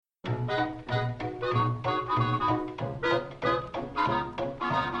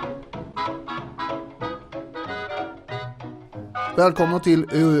Välkomna till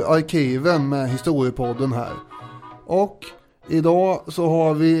arkiven med Historiepodden här. Och idag så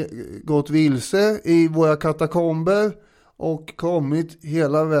har vi gått vilse i våra katakomber och kommit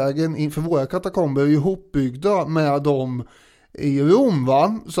hela vägen in, för våra katakomber är ju ihopbyggda med dem i Rom,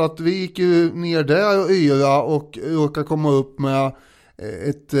 va? Så att vi gick ju ner där och yra och råkade komma upp med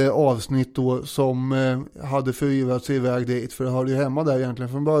ett avsnitt då som hade förirrat sig iväg dit, för det hörde ju hemma där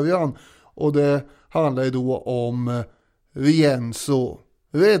egentligen från början. Och det handlar ju då om Rienzo.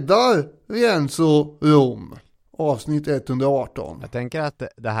 Räddar Rienzo Rom. Avsnitt 118. Jag tänker att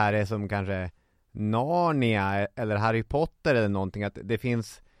det här är som kanske Narnia eller Harry Potter eller någonting. Att det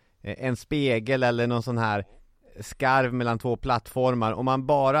finns en spegel eller någon sån här skarv mellan två plattformar. Om man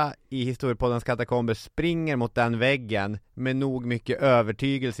bara i Historiepoddens katakomber springer mot den väggen med nog mycket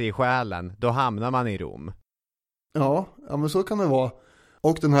övertygelse i själen, då hamnar man i Rom. Ja, men så kan det vara.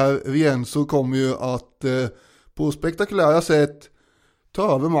 Och den här Rienzo kommer ju att på spektakulära sätt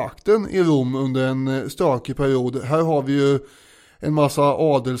ta över makten i Rom under en stökig period. Här har vi ju en massa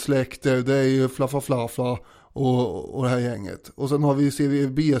adelssläkter, det är ju Flaffa och det här gänget. Och sen har vi Serie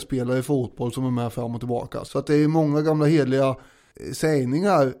B-spelare i fotboll som är med fram och tillbaka. Så att det är många gamla hedliga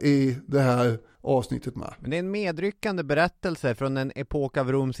sägningar i det här avsnittet med. Men det är en medryckande berättelse från en epok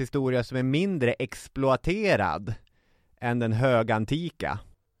av Roms historia som är mindre exploaterad än den högantika.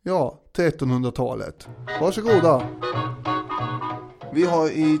 Ja, 1300-talet. Varsågoda. Vi har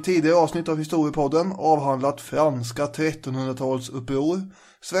i tidigare avsnitt av Historiepodden avhandlat franska 1300-talsuppror,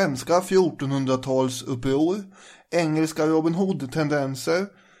 svenska 1400-talsuppror, engelska Robin Hood-tendenser.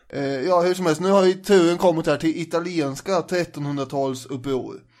 Hur som helst, nu har ju turen kommit här till italienska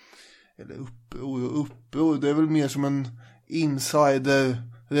 1300-talsuppror. Eller uppror, det är väl mer som en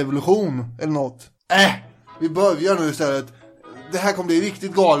insider-revolution eller något. Vi börjar nu istället. Det här kommer bli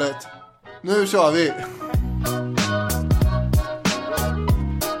riktigt galet. Nu kör vi!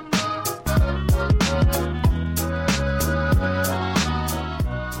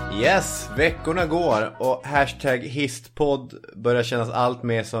 Yes, veckorna går och #histpodd börjar kännas allt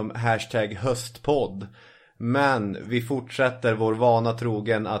mer som #höstpodd. Men vi fortsätter vår vana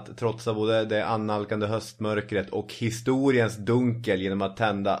trogen att trotsa både det annalkande höstmörkret och historiens dunkel genom att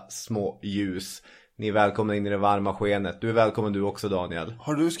tända små ljus. Ni är välkomna in i det varma skenet. Du är välkommen du också, Daniel.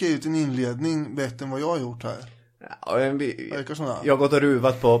 Har du skrivit en inledning bättre än vad jag har gjort här? Ja, jag har gått och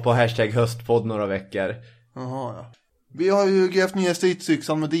ruvat på #höstpodd några veckor. Jaha, ja. Vi har ju grävt nya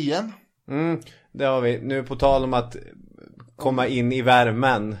stridsyxan med DN. Det har vi. Nu på tal om att komma in i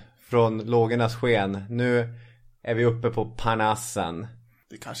värmen från lågornas sken. Nu är vi uppe på Parnassen.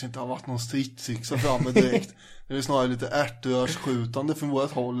 Det kanske inte har varit någon stridsyxa framme direkt. Det är snarare lite ärtrörsskjutande från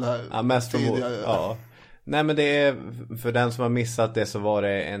vårt håll här. Ja, mest från ja. Nej, men det är, för den som har missat det så var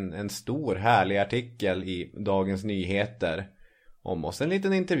det en stor härlig artikel i Dagens Nyheter om oss. En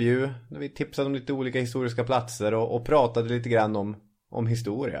liten intervju där vi tipsade om lite olika historiska platser och pratade lite grann om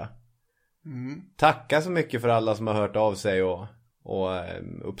historia. Tacka så mycket för alla som har hört av sig och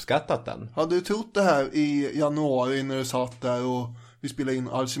uppskattat den. Hade du trott det här i januari när du satt där och vi spelade in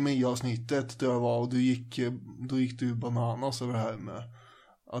Alkemi-avsnittet där jag var, och då gick du bananas över det här med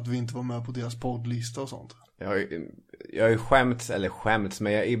att vi inte var med på deras poddlista och sånt? Jag har ju skämts,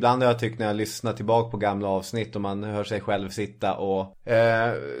 men ibland har jag tyckt när jag lyssnar tillbaka på gamla avsnitt och man hör sig själv sitta och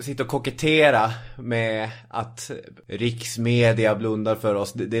kokettera med att riksmedia blundar för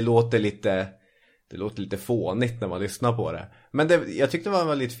oss. Det låter lite fånigt när man lyssnar på det. Men jag tyckte det var en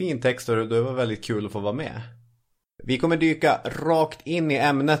väldigt fin text och det var väldigt kul att få vara med. Vi kommer dyka rakt in i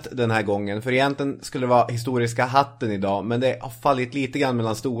ämnet den här gången. För egentligen skulle det vara historiska hatten idag, men det har fallit lite grann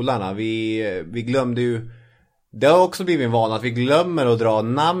mellan stolarna. Vi glömde ju. Det har också blivit en vana att vi glömmer att dra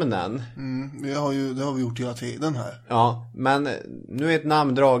namnen. Det har vi gjort hela tiden här. Ja, men nu är ett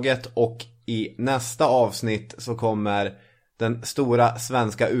namn draget och i nästa avsnitt så kommer den stora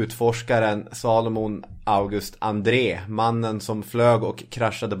svenska utforskaren Salomon August André, mannen som flög och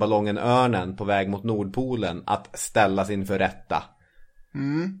kraschade ballongen Örnen på väg mot Nordpolen, att ställas inför rätta.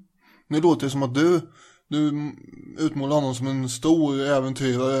 Nu låter det som att du utmålar honom som en stor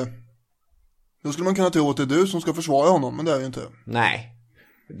äventyrare. Då skulle man kunna tro att det är du som ska försvara honom, men det är ju inte. Nej,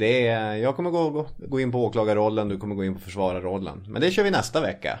 jag kommer gå in på åklagarrollen, du kommer gå in på försvararrollen. Men det kör vi nästa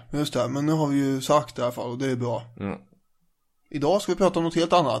vecka. Just det, men nu har vi ju sagt det i alla fall och det är bra. Idag ska vi prata om något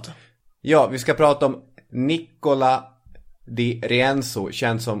helt annat. Ja, vi ska prata om Nicola di Rienzo,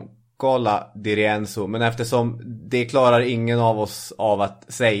 känd som Cola di Rienzo. Men eftersom det klarar ingen av oss av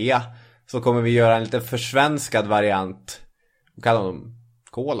att säga, så kommer vi göra en lite försvenskad variant. Vi kallar honom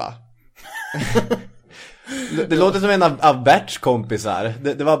Cola. Det låter som en av Berts kompisar.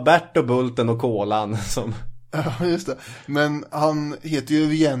 Det var Bert och Bulten och Kolan som... Ja, just det. Men han heter ju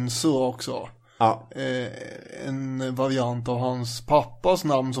Vienzo också. Ja. En variant av hans pappas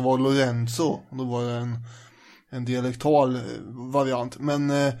namn som var Lorenzo. Då var det en dialektal variant. Men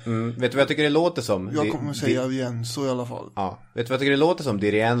vet du vad jag tycker det låter som? Jag kommer säga Vienzo i alla fall. Ja. Vet du vad jag tycker det låter som?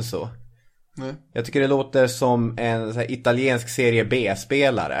 Di Rienzo. Nej. Jag tycker det låter som en så här, italiensk serie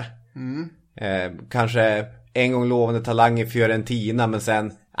B-spelare. Kanske en gång lovande talang i Fiorentina, men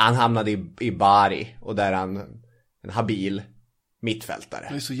sen han hamnade i Bari och där han en habil mittfältare.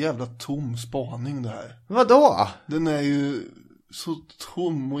 Det är så jävla tom spaning det här. Vadå? Den är ju så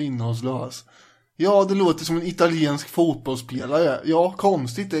tom och innehållslös. Ja, det låter som en italiensk fotbollsspelare. Ja,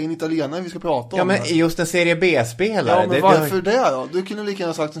 konstigt, det är en italienare vi ska prata om. Ja, men här. Just en serie B-spelare. Ja, men varför det då? Du kunde lika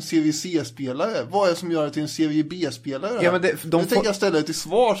gärna sagt en serie C-spelare. Vad är det som gör det till en serie B-spelare? Ja, men nu tänker jag ställa dig till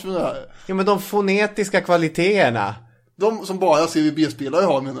svars för det här. Ja, men de fonetiska kvaliteterna. De som bara serie B-spelare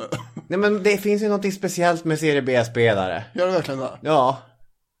har, menar du? Nej, men det finns ju något speciellt med serie B-spelare. Gör det verkligen det? Ja,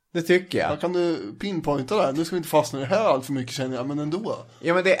 det tycker jag. Kan du pinpointa det här? Nu ska vi inte fastna i det här allt för mycket, känner jag, men ändå.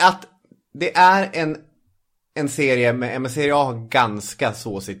 Ja, men det är en serie med serie A har ganska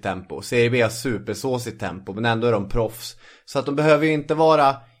såsigt tempo. Serie B har supersåsigt tempo, men ändå är de proffs. Så att de behöver ju inte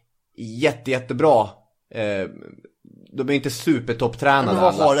vara jättebra. De är inte supertopptränade. Men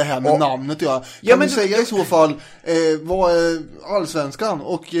vad har det här med namnet att göra? Kan du säga i så fall vad är allsvenskan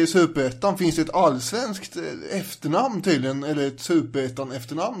och superettan? Finns det ett allsvenskt efternamn tydligen? Eller ett superettan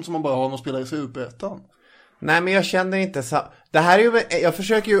efternamn som man bara har när man spelar i superettan? Nej, men jag känner inte så. Det här är ju, jag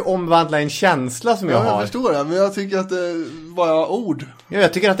försöker ju omvandla en känsla som jag har. Jag förstår det, men jag tycker att det är bara ord. Ja,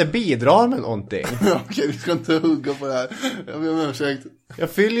 jag tycker att det bidrar med någonting. Okej, vi ska inte hugga på det här. Jag ber om ursäkt. Jag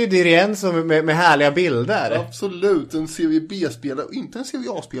fyller ju Di Rienzo med härliga bilder. Absolut, en serie B-spelare och inte en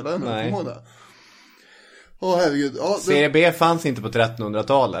serie A-spelare. Nej. Herregud. Ja, Serie B fanns inte på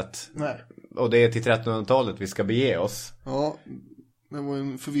 1300-talet. Nej. Och det är till 1300-talet vi ska bege oss. Ja, det var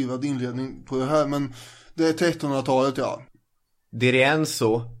en förvirrad inledning på det här, men det är 1300-talet, ja. Di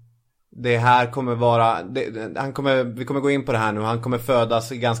Rienzo, det här kommer vara... vi kommer gå in på det här nu. Han kommer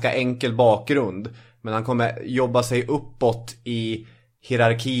födas i ganska enkel bakgrund. Men han kommer jobba sig uppåt i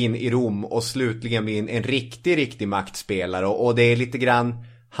hierarkin i Rom och slutligen bli en riktig maktspelare. Och det är lite grann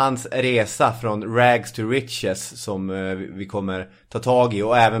hans resa från rags to riches som vi kommer ta tag i.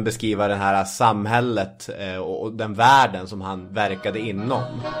 Och även beskriva det här samhället och den världen som han verkade inom.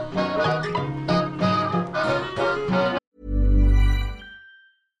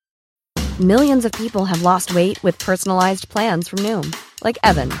 Millions of people have lost weight with personalized plans from Noom. Like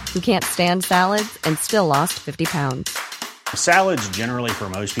Evan, who can't stand salads and still lost 50 pounds. Salads generally for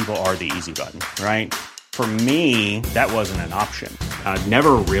most people are the easy button, right? For me, that wasn't an option. I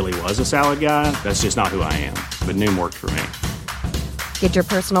never really was a salad guy. That's just not who I am. But Noom worked for me. Get your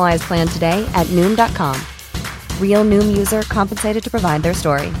personalized plan today at Noom.com. Real Noom user compensated to provide their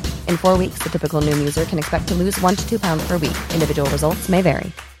story. In 4 weeks, the typical Noom user can expect to lose 1 to 2 pounds per week. Individual results may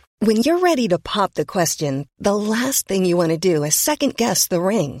vary. When you're ready to pop the question, the last thing you want to do is second-guess the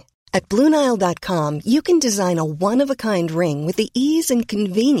ring. At BlueNile.com, you can design a one-of-a-kind ring with the ease and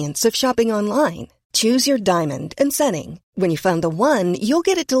convenience of shopping online. Choose your diamond and setting. When you find the one, you'll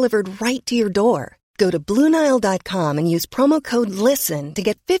get it delivered right to your door. Go to BlueNile.com and use promo code LISTEN to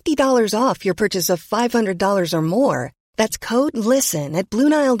get $50 off your purchase of $500 or more. That's code LISTEN at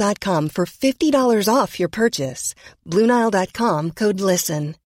BlueNile.com for $50 off your purchase. BlueNile.com, code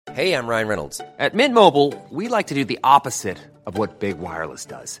LISTEN. Hey, I'm Ryan Reynolds. At Mint Mobile, we like to do the opposite of what Big Wireless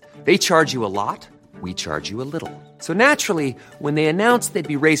does. They charge you a lot, we charge you a little. So naturally, when they announced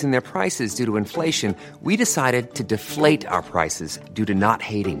they'd be raising their prices due to inflation, we decided to deflate our prices due to not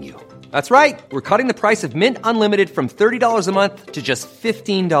hating you. That's right. We're cutting the price of Mint Unlimited from $30 a month to just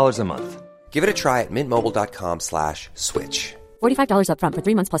 $15 a month. Give it a try at mintmobile.com/switch. $45 up front for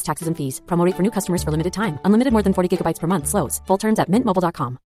 3 months plus taxes and fees. Promo rate for new customers for limited time. Unlimited more than 40 gigabytes per month. Slows full terms at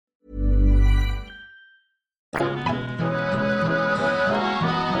mintmobile.com.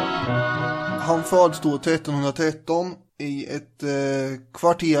 Han föds då 1313 i ett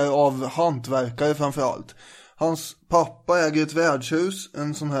kvarter av hantverkare framförallt. Hans pappa äger ett värdshus,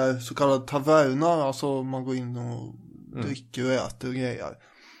 en sån här så kallad taverna, alltså man går in och dricker och äter och grejer.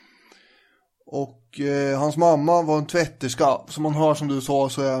 Och hans mamma var en tvätterska, som man hör som du sa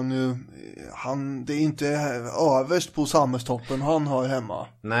så är han det är inte överst på samhällstoppen han har hemma.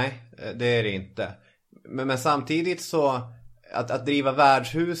 Nej, det är det inte. Men samtidigt så att driva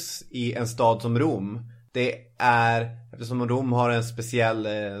värdshus i en stad som Rom, det är, eftersom Rom har en speciell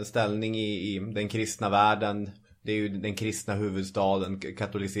ställning i den kristna världen det är ju den kristna huvudstaden,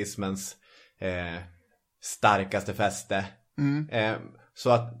 katolicismens starkaste fäste. Så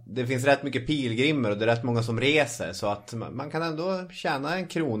att det finns rätt mycket pilgrimer och det är rätt många som reser, så att man kan ändå tjäna 1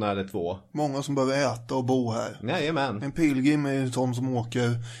 krona eller 2. Många som behöver äta och bo här. Jajamän. En pilgrim är en sån som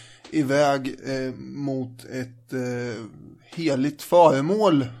åker iväg mot ett heligt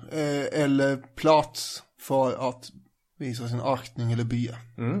föremål eller plats för att visa sin aktning eller be.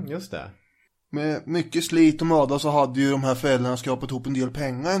 Just det. Med mycket slit och möda så hade ju de här föräldrarna skrapat ihop en del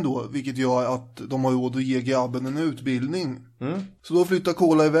pengar ändå, vilket gör att de har råd att ge grabben en utbildning. Så då flyttar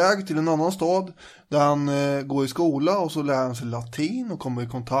Kola iväg till en annan stad där han går i skola, och så lär han sig latin och kommer i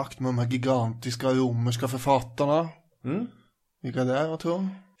kontakt med de här gigantiska romerska författarna. Vilka det är, vad tror du?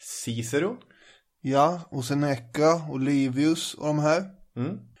 Cicero? Ja, och Seneca och Livius och de här.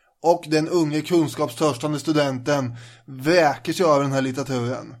 Och den unge kunskapstörstande studenten väker sig över den här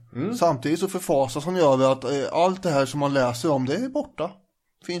litteraturen. Samtidigt så förfasas han över att allt det här som man läser om, det är borta.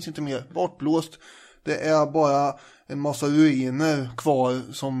 Finns inte mer, bortblåst. Det är bara en massa ruiner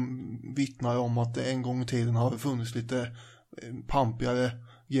kvar som vittnar om att det en gång i tiden har funnits lite pampigare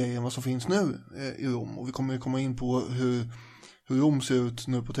grejer än vad som finns nu i Rom. Och vi kommer komma in på hur Rom ser ut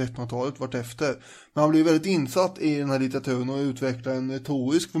nu på 1300-talet vart efter. Men han blir väldigt insatt i den här litteraturen och utvecklar en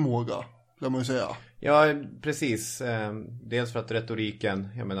retorisk förmåga, kan man ju säga. Ja, precis. Dels för att retoriken,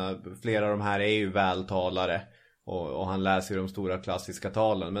 jag menar, flera av de här är ju vältalare. Och han läser ju de stora klassiska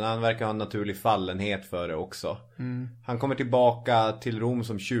talen. Men han verkar ha en naturlig fallenhet för det också. Han kommer tillbaka till Rom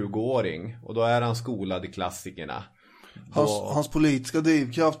som 20-åring. Och då är han skolad i klassikerna. Hans politiska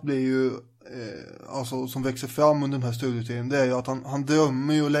drivkraft blir ju alltså, som växer fram under den här studietiden, det är ju att han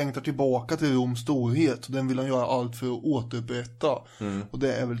drömmer ju och längtar tillbaka till Roms storhet, och den vill han göra allt för att återupprätta. Och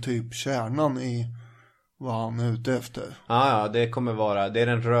det är väl typ kärnan i vad han är ute efter. Ja, det är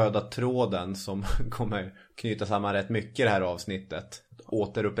den röda tråden som kommer knyta samman rätt mycket i det här avsnittet.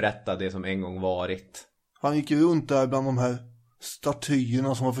 Återupprätta det som en gång varit. Han gick ju runt där bland de här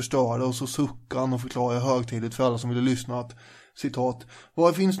statyerna som var förstörda, och så suckade han och förklarade högtidligt för alla som ville lyssna att, citat,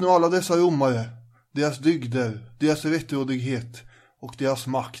 var finns nu alla dessa romare, deras dygder, deras rättrådighet och deras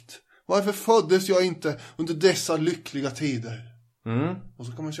makt? Varför föddes jag inte under dessa lyckliga tider? Och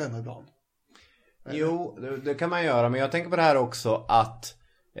så kan man känna ibland. Jo, det kan man göra, men jag tänker på det här också att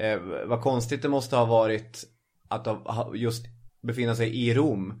vad konstigt det måste ha varit att just befinna sig i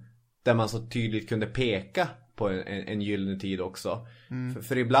Rom, där man så tydligt kunde peka på en gyllene tid också.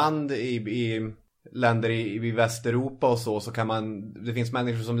 För ibland i länder i Västeuropa och så kan det finns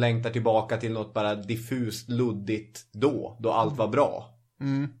människor som längtar tillbaka till något bara diffust, luddigt då allt var bra.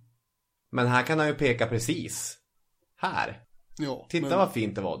 Men här kan han ju peka precis här. Ja, titta vad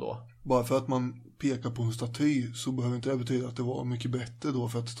fint det var då. Bara för att man pekar på en staty så behöver inte det betyda att det var mycket bättre då,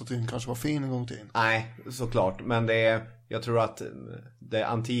 för att statyn kanske var fin en gång till. Nej, såklart. Men jag tror att det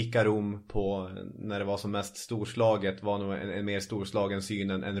antika Rom när det var som mest storslaget var nog en mer storslagen syn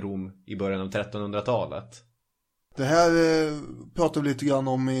än Rom i början av 1300-talet. Det här pratade vi lite grann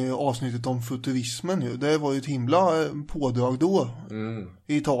om i avsnittet om futurismen ju. Det var ju ett himla pådrag då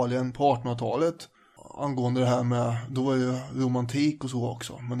i Italien på 1800-talet. Angående det här med, då var det romantik och så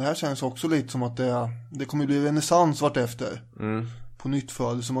också. Men det här känns också lite som att det kommer bli renässans vart efter. På nytt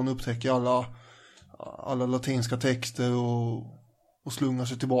födelse, man upptäcker alla latinska texter och slungar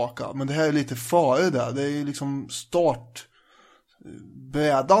sig tillbaka. Men det här är lite före där. Det är liksom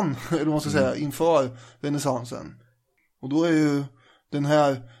startbrädan, eller vad man ska säga, inför renässansen. Och då är ju den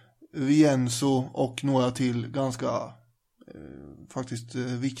här Rienzo och några till ganska faktiskt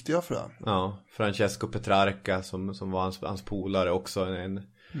viktiga för det. Ja, Francesco Petrarca som var hans polare också, en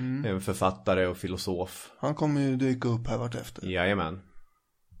författare och filosof. Han kommer ju dyka upp här vart efter. Jajamän.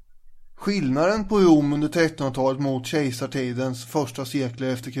 Skillnaden på Rom under 1300-talet mot kejsartidens första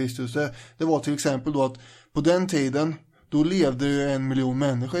sekler efter Kristus, det var till exempel då att på den tiden då levde ju 1 miljon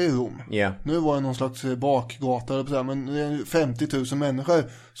människor i Rom. Yeah. Nu var det någon slags bakgata, men det är 50 000 människor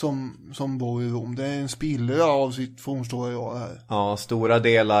som bor i Rom. Det är en spillra av sitt fornstora jag här. Ja, stora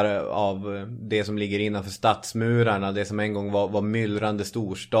delar av det som ligger innanför stadsmurarna, det som en gång var myllrande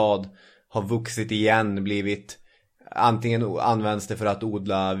storstad, har vuxit igen, blivit antingen används det för att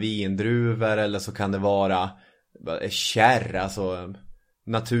odla vindruvor, eller så kan det vara kärr, alltså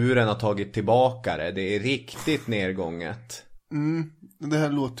naturen har tagit tillbaka det. Det är riktigt nedgånget. Det här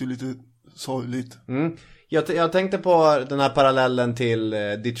låter ju lite sorgligt. Jag tänkte på den här parallellen till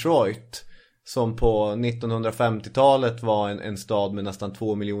Detroit, som på 1950-talet var en stad med nästan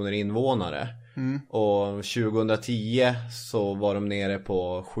 2 miljoner invånare. Och 2010 så var de nere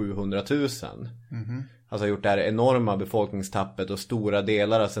på 700 000. Alltså gjort det här enorma befolkningstappet, och stora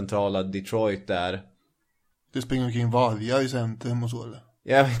delar av centrala Detroit där Det springer omkring vargar i centrum och så eller?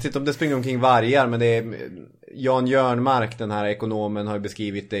 Jag vet inte om det springer omkring vargar, men det är Jan Jörnmark, den här ekonomen, har ju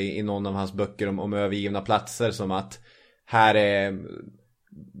beskrivit det i någon av hans böcker om övergivna platser som att här är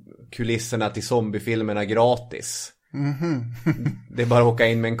kulisserna till zombiefilmerna gratis. Det är bara att åka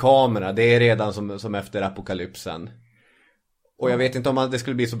in med en kamera. Det är redan som efter apokalypsen. Och jag vet inte om det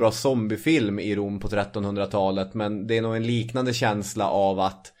skulle bli så bra zombiefilm i Rom på 1300-talet, men det är nog en liknande känsla av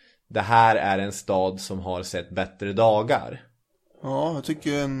att det här är en stad som har sett bättre dagar. Ja, jag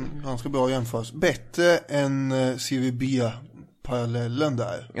tycker en ganska bra jämförelse. Bättre än CVB-parallellen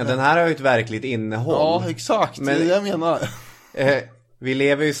där. Ja, den här har ju ett verkligt innehåll. Ja, exakt. Men det är det jag menar. Vi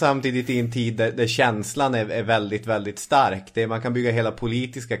lever ju samtidigt i en tid där känslan är väldigt, väldigt stark. Man kan bygga hela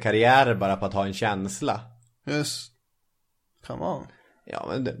politiska karriärer bara på att ha en känsla. Yes. Come on. Ja,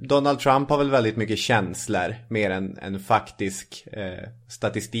 men Donald Trump har väl väldigt mycket känslor mer än en faktisk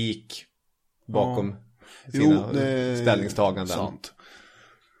statistik bakom sina ställningstaganden. Sant.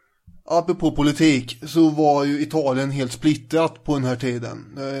 Apropå politik så var ju Italien helt splittrat på den här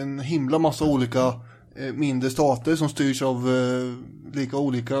tiden. Det är en himla massa olika mindre stater som styrs av lika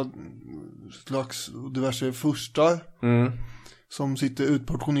olika slags diverse furstar som sitter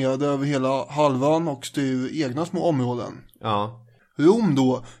utportionerade över hela halvan och styr egna små områden. Ja. Rom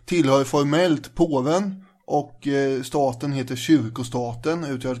då tillhör formellt påven och staten heter kyrkostaten,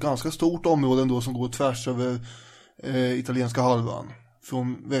 utgör ett ganska stort område då som går tvärs över italienska halvan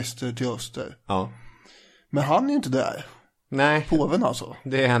från väster till öster. Ja. Men han är ju inte där. Nej. Påven alltså.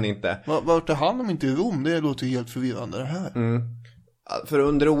 Det är han inte. Vart är han om inte i Rom? Det låter helt förvirrande det här. För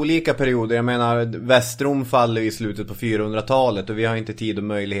under olika perioder, jag menar Västrom faller i slutet på 400-talet och vi har inte tid och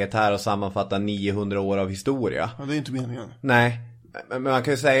möjlighet här att sammanfatta 900 år av historia. Ja, det är inte meningen. Nej, men man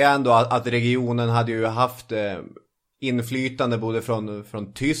kan ju säga ändå att regionen hade ju haft inflytande både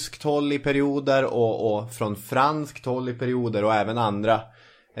från tyskt håll i perioder och från franskt håll i perioder och även andra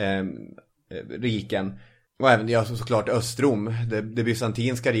riken. Och även såklart Östrom, det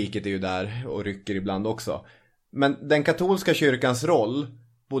bysantinska riket är ju där och rycker ibland också. Men den katolska kyrkans roll,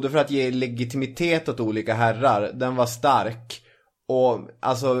 både för att ge legitimitet åt olika herrar, den var stark. Och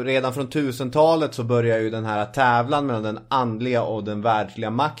alltså redan från 1000-talet så börjar ju den här tävlan mellan den andliga och den världsliga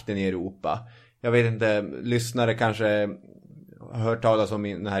makten i Europa. Jag vet inte, lyssnare kanske har hört talas om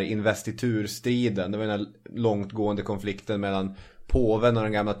den här investiturstriden. Det var den här långtgående konflikten mellan påven och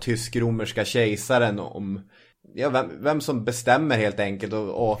den gamla tysk-romerska kejsaren om vem som bestämmer helt enkelt.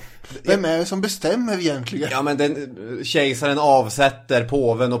 Vem är det som bestämmer egentligen? Ja, men kejsaren avsätter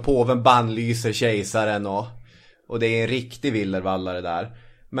påven och påven bannlyser kejsaren och det är en riktig villervallare där.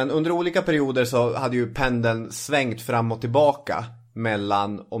 Men under olika perioder så hade ju pendeln svängt fram och tillbaka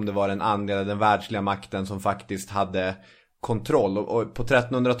mellan om det var den andliga eller den världsliga makten som faktiskt hade kontroll. Och på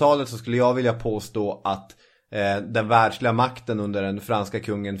 1300-talet så skulle jag vilja påstå att den världsliga makten under den franska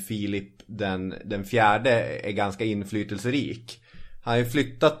kungen Filip den fjärde är ganska inflytelserik. Han har ju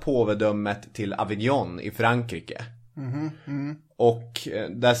flyttat påvedömet till Avignon i Frankrike. Och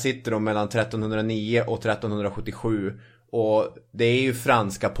där sitter de mellan 1309 och 1377. Och det är ju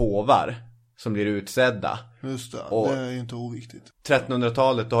franska påvar som blir utsedda. Just det, och det är ju inte oviktigt.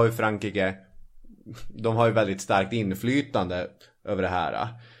 1300-talet då har ju Frankrike, de har ju väldigt starkt inflytande över det här.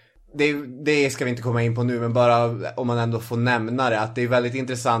 Det ska vi inte komma in på nu, men bara om man ändå får nämna det, att det är väldigt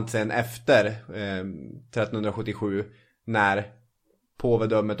intressant sen efter 1377 när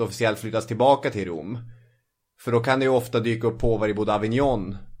påvedömet officiellt flyttas tillbaka till Rom. För då kan det ju ofta dyka upp påvar i både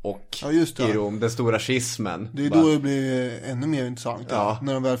Avignon och i Rom, den stora schismen. Det är då det blir ännu mer intressant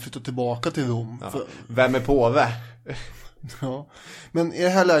när de väl flyttar tillbaka till Rom. Ja. Vem är påve? Ja. Men i det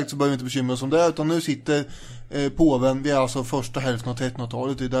här läget så behöver vi inte bekymra oss om det, utan nu sitter påven, vi är alltså första hälften av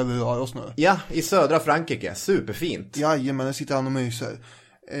 1300-talet, det är där vi rör oss nu. Ja, i södra Frankrike, superfint. Jajamän, där sitter han och myser.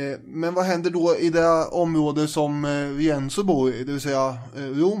 Men vad händer då i det område som Rienzo bor i, det vill säga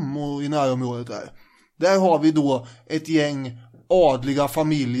Rom och i närområdet där? Där har vi då ett gäng adliga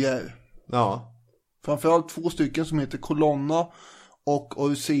familjer. Ja. Framförallt 2 stycken som heter Colonna och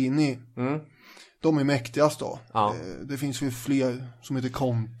Orsini. De är mäktigast då. Ja. Det finns ju fler som heter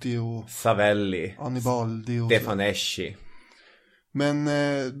Conti och Savelli, Annibaldi och Stefaneschi. Men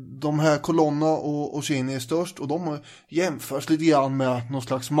de här Colonna och Orsini är störst, och de jämförs lite grann med någon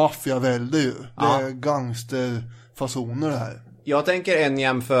slags maffiavälde ju. Det är gangsterfasoner det här. Jag tänker en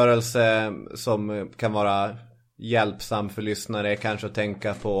jämförelse som kan vara hjälpsam för lyssnare kanske att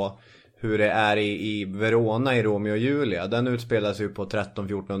tänka på hur det är i Verona i Romeo och Julia. Den utspelas ju på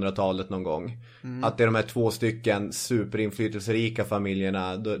 1300-1400-talet någon gång. Att det är de här 2 stycken superinflytelserika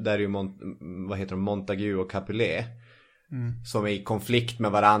familjerna, där är ju Montague och Capulet, som är i konflikt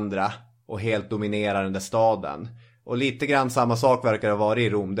med varandra. och helt dominerar den där staden. Och lite grann samma sak verkar det vara i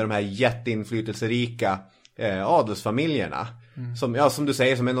Rom, där de här jätteinflytelserika adelsfamiljerna som du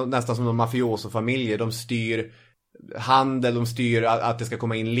säger, som är nästan som de mafiosofamiljer, de styr handel, de styr att det ska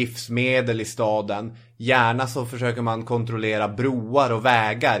komma in livsmedel i staden. Gärna så försöker man kontrollera broar och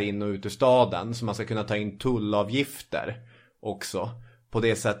vägar in och ut ur staden, så man ska kunna ta in tullavgifter också. På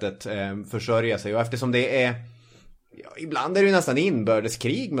det sättet försörja sig. Och eftersom det är ibland är det ju nästan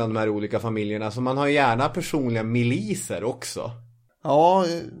inbördeskrig med de här olika familjerna, så man har gärna personliga miliser också. Ja,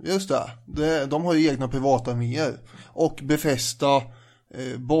 just det. De har ju egna privatarméer och befästa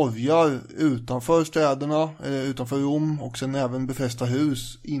borgar utanför städerna, utanför Rom, och sen även befästa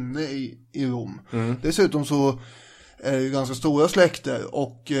hus inne i Rom. Dessutom så är det ganska stora släkter,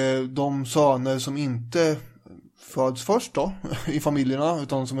 och de söner som inte föds först då i familjerna,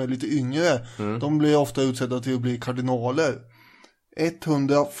 utan som är lite yngre, de blir ofta utsedda till att bli kardinaler.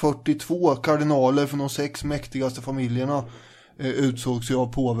 142 kardinaler från de 6 mäktigaste familjerna utsågs ju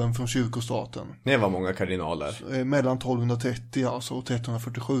av påven från kyrkostaten. Det var många kardinaler. Mellan 1230 alltså och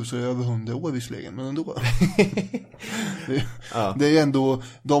 1347, så är det över 100 år visserligen, men ändå. Det är ändå,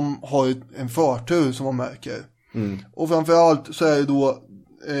 de har en förtur som man märker. Och framförallt så är det då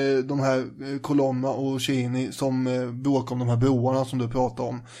de här Colonna och Cini som bråkar om de här broarna som du pratade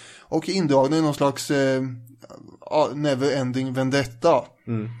om. Och indragna i någon slags never-ending vendetta.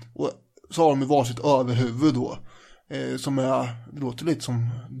 Och så har de varsitt överhuvud då. Som det låter lite som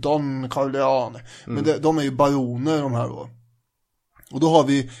Don Corleone. Men de är ju baroner de här då. Och då har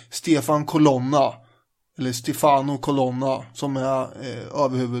vi Stefano Colonna, som är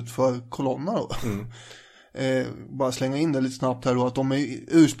överhuvudet för Colonna då. Bara slänga in det lite snabbt här då, att de är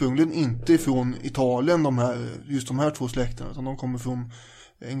ursprungligen inte från Italien, just de här 2 släkterna, utan de kommer från,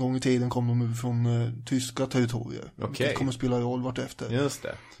 en gång i tiden kom de från tyska territorier. Det kommer spela roll vart efter. Just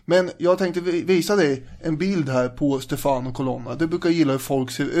det. Men jag tänkte visa dig en bild här på Stefano Colonna. Du brukar gilla hur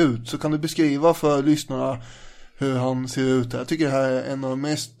folk ser ut, så kan du beskriva för lyssnarna hur han ser ut här. Jag tycker det här är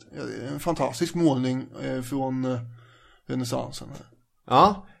en fantastisk målning från renässansen.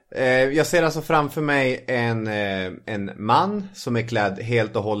 Ja, jag ser alltså framför mig en man som är klädd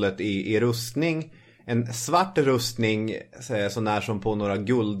helt och hållet i rustning. En svart rustning, så när som på några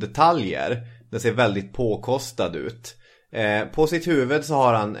gulddetaljer. Den ser väldigt påkostad ut. På sitt huvud så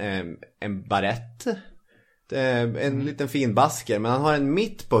har han en barett. En liten fin basker, men han har en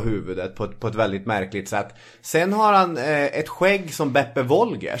mitt på huvudet på ett väldigt märkligt sätt. Sen har han ett skägg som Beppe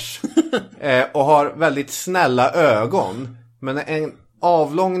Wolgers. Och har väldigt snälla ögon. Men en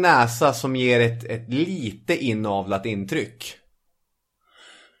avlång näsa som ger ett lite inavlat intryck.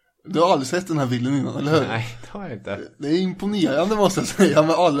 Du har aldrig sett den här bilden innan, eller hur? Nej, det har jag inte. Det är imponerande, måste jag säga,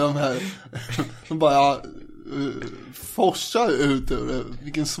 med alla de här som bara forsar ut ur det.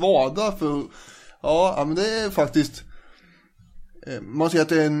 Vilken svada för... Ja, men det är faktiskt... Man ser att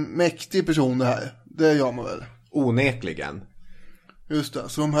det är en mäktig person det här. Det gör man väl? Onekligen. Just det,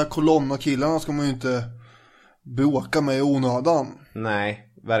 så de här kolonnakillarna ska man ju inte bråka med i onödan. Nej,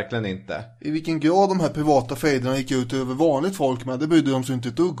 verkligen inte. I vilken grad de här privata fejderna gick ut över vanligt folk med, det brydde de sig inte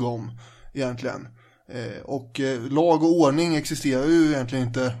ett dugg om egentligen. Och lag och ordning existerar ju egentligen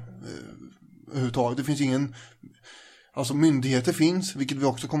inte överhuvudtaget. Det finns ingen... Alltså myndigheter finns, vilket vi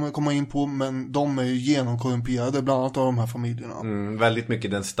också kommer komma in på, men de är ju genomkorrumperade, bland annat av de här familjerna. Väldigt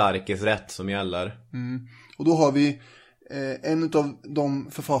mycket den starkes rätt som gäller. Och då har vi en av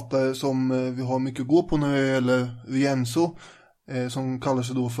de författare som vi har mycket att gå på när det gäller Rienzo, som kallar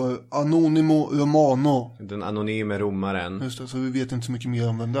sig då för Anonimo Romano. Den anonyme romaren. Just det, så vi vet inte så mycket mer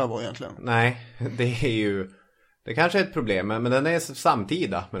om vem det var egentligen. Nej, det är ju... Det kanske är ett problem, men den är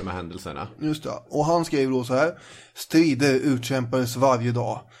samtida med de här händelserna. Just det, och han skrev då så här: strider utkämpades varje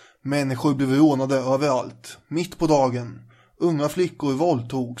dag. Människor blev rånade överallt, mitt på dagen. Unga flickor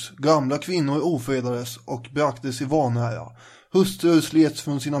våldtogs, gamla kvinnor ofredades och bragtes i vanära. Hustrur slets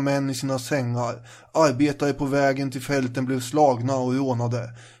från sina män i sina sängar. Arbetare på vägen till fälten blev slagna och rånade.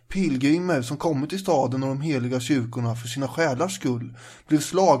 Pilgrimer som kommit till staden och de heliga kyrkorna för sina själars skull blev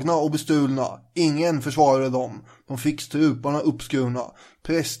slagna och bestulna. Ingen försvarade dem. De fick struparna uppskurna.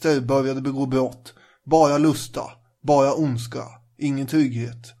 Präster började begå brott. Bara lusta, bara ondska. Ingen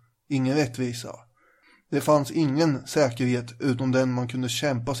trygghet, ingen rättvisa. Det fanns ingen säkerhet utom den man kunde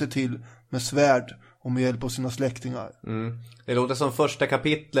kämpa sig till med svärd och med hjälp av sina släktingar. Det låter som första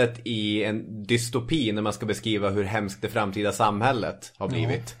kapitlet i en dystopi när man ska beskriva hur hemskt det framtida samhället har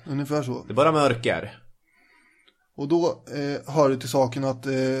blivit. Ja, ungefär så. Det är bara mörker. Och då hör det till saken att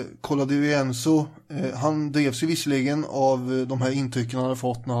Cola di Rienzo, han drevs ju visserligen av de här intrycken han hade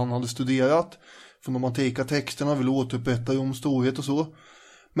fått när han hade studerat från de antika texterna, ville återupprätta Roms storhet och så.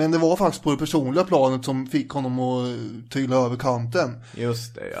 Men det var faktiskt på det personliga planet som fick honom att trilla över kanten.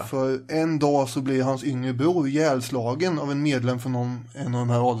 Just det, ja. För en dag så blev hans yngre bror ihjälslagen av en medlem från en av de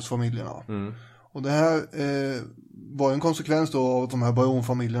här adelsfamiljerna. Och det här var en konsekvens då av att de här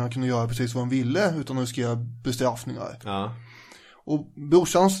baronfamiljerna kunde göra precis vad de ville utan att riskera bestraffningar. Ja. Och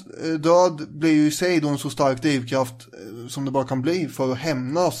brorsans död blir ju i sig då en så stark drivkraft som det bara kan bli för att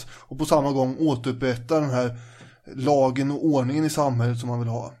hämnas och på samma gång återupprätta den här lagen och ordningen i samhället som man vill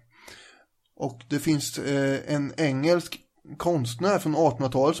ha. Och det finns en engelsk konstnär från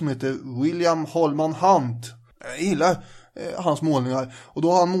 1800-talet som heter William Holman Hunt. Jag gillar hans målningar. Och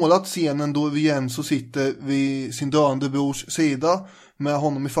då har han målat scenen då Vicenzo sitter vid sin döende brors sida med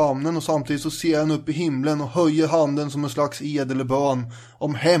honom i famnen och samtidigt så ser han upp i himlen och höjer handen som en slags ed eller bön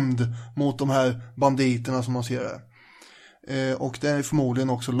om hämnd mot de här banditerna som man ser det. Och det är förmodligen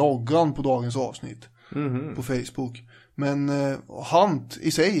också loggan på dagens avsnitt på Facebook. Men Hunt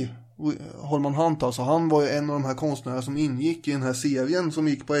i sig, Holman Hunt alltså, han var ju en av de här konstnärerna som ingick i den här serien som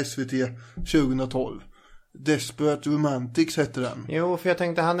gick på SVT 2012. Desperate Romantics hette den. Jo, för jag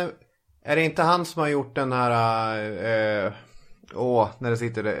tänkte är det inte han som har gjort den här när det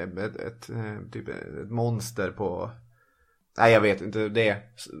sitter ett monster på... Nej, jag vet inte det.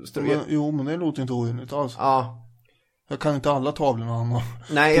 Jo, men det låter inte orimligt alls. Ja. Jag kan inte alla tavlorna han har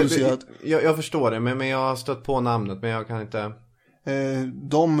producerat. Jag förstår det, men jag har stött på namnet, men jag kan inte...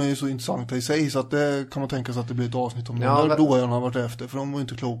 De är ju så intressanta i sig så att det kan man tänka sig att det blir ett avsnitt om de där dårarna har varit efter, för de var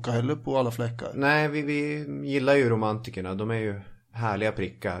inte kloka heller på alla fläckar. Nej, vi gillar ju romantikerna, de är ju härliga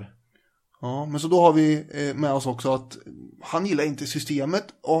prickar. Ja, men så då har vi med oss också att han gillar inte systemet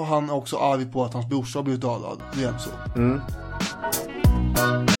och han är också arg på att hans brorsa har blivit dödad. Det är så.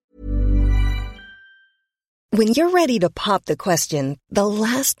 When you're ready to pop the question, the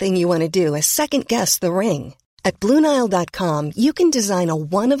last thing you want to do is second guess the ring. At BlueNile.com, you can design a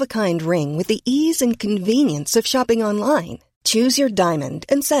one-of-a-kind ring with the ease and convenience of shopping online. Choose your diamond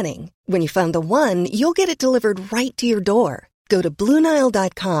and setting. When you find the one, you'll get it delivered right to your door. Go to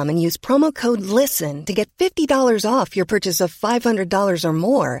BlueNile.com and use promo code LISTEN to get $50 off your purchase of $500 or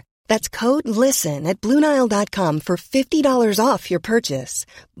more. That's code LISTEN at BlueNile.com for $50 off your purchase.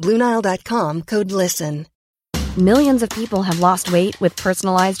 BlueNile.com, code LISTEN. Millions of people have lost weight with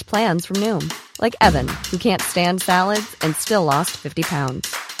personalized plans from Noom. Like Evan, who can't stand salads and still lost 50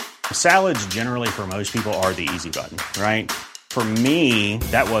 pounds. Salads generally for most people are the easy button, right? For me,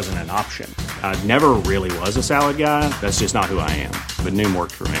 that wasn't an option. I never really was a salad guy. That's just not who I am. But Noom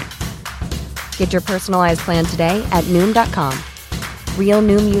worked for me. Get your personalized plan today at Noom.com. Real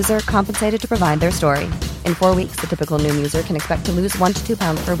Noom user compensated to provide their story. In 4 weeks, the typical Noom user can expect to lose 1 to 2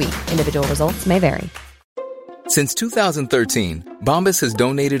 pounds per week. Individual results may vary. Since 2013, Bombas has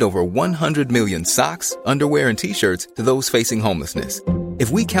donated over 100 million socks, underwear, and T-shirts to those facing homelessness.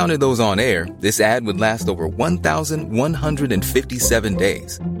 If we counted those on air, this ad would last over 1,157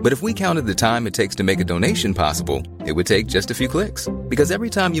 days. But if we counted the time it takes to make a donation possible, it would take just a few clicks. Because every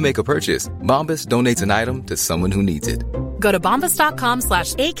time you make a purchase, Bombas donates an item to someone who needs it. Go to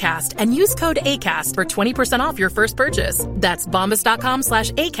bombas.com/ACAST and use code ACAST for 20% off your first purchase. That's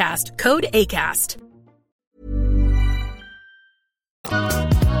bombas.com/ACAST, code ACAST.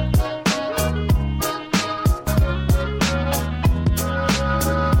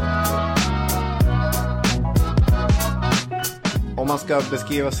 Om man ska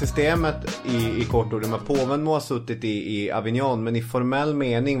beskriva systemet i kort ord, med påven må ha suttit i Avignon, men i formell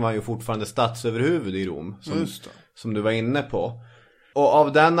mening var han ju fortfarande statsöverhuvud i Rom, som du var inne på. Och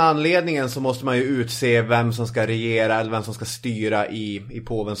av den anledningen så måste man ju utse vem som ska regera eller vem som ska styra i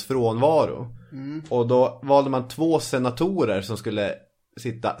påvens frånvaro. Och då valde man 2 senatorer som skulle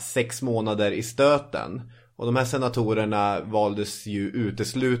sitta 6 månader i stöten. Och de här senatorerna valdes ju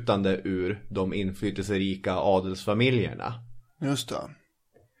uteslutande ur de inflytelserika adelsfamiljerna. Just det.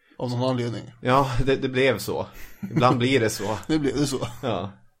 Av någon anledning. Ja, det blev så. Ibland blir det så. Det blev det så.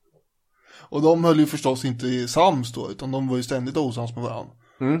 Ja. Och de höll ju förstås inte sams då, utan de var ju ständigt osams med varandra.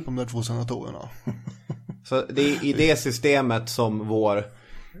 De där 2 senatorerna. Så det är i det systemet som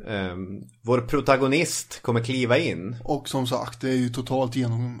vår protagonist kommer kliva in. Och som sagt, det är ju totalt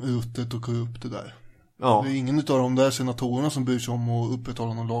genomrutet och korrupt det där. Ja. Det är ingen av de där senatorerna som bryr sig om att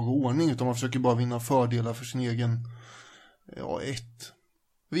upprätthålla någon lag och ordning, utan man försöker bara vinna fördelar för sin egen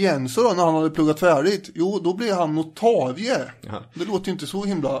Vicenzo då, när han hade pluggat färdigt, då blev han notarie. Ja. Det låter ju inte så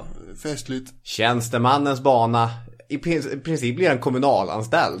himla festligt. Tjänstemannens bana. I princip blir han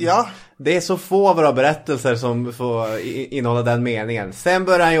kommunalanställd. Ja. Det är så få av våra berättelser som får innehålla den meningen. Sen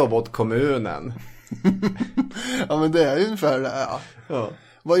börjar han jobba åt kommunen. Ja, men det är ju ungefär det. Ja.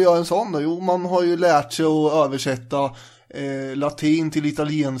 Vad gör en sån då? Jo, man har ju lärt sig att översätta latin till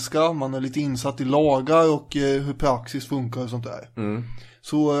italienska. Man är lite insatt i lagar och hur praxis funkar och sånt där.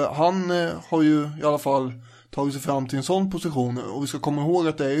 Så han har ju i alla fall tagit sig fram till en sån position. Och vi ska komma ihåg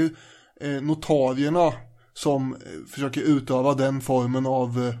att det är ju notarierna som försöker utöva den formen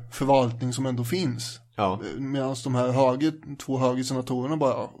av förvaltning som ändå finns. Ja. Medan de här två högersenatorerna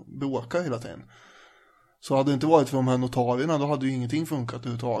bara bråkar hela tiden. Så hade det inte varit för de här notarierna, då hade ju ingenting funkat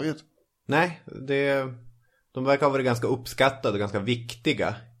överhuvudtaget. Nej, de verkar ha varit ganska uppskattade och ganska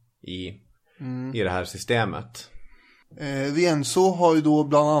viktiga i det här systemet. Rienzo har ju då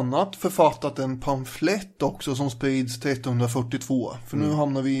bland annat författat en pamflett också som sprids 1342. För nu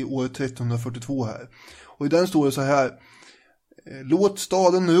hamnar vi i år 1342 här. Och i den står det så här: låt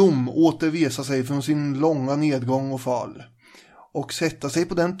staden Rom återresa sig från sin långa nedgång och fall och sätta sig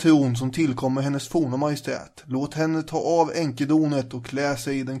på den tron som tillkommer hennes forna majestät. Låt henne ta av enkedonet och klä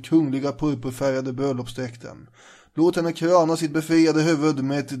sig i den kungliga purpurfärgade bröllopsdräkten. Låt henne kröna sitt befriade huvud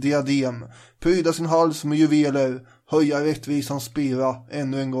med ett diadem, pryda sin hals med juveler, höja rättvisans spira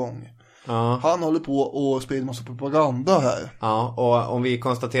ännu en gång. Ja. Han håller på och sprider massa propaganda här. Ja, och om vi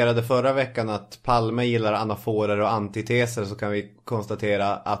konstaterade förra veckan att Palme gillar anaforer och antiteser, så kan vi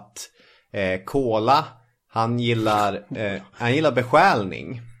konstatera att Kola, han gillar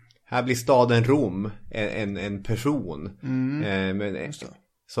besjälning. Här blir staden Rom en person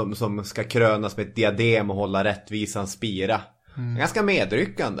som ska krönas med ett diadem och hålla rättvisans spira. Ganska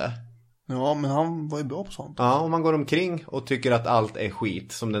medryckande. Ja, men han var ju bra på sånt. Ja, om man går omkring och tycker att allt är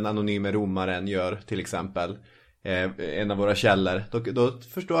skit, som den anonyme romaren gör till exempel, en av våra källor, då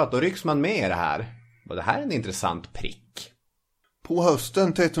förstår jag att då rycks man med i det här. Och det här är en intressant prick. På hösten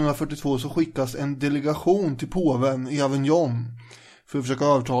 1342 så skickas en delegation till påven i Avignon för att försöka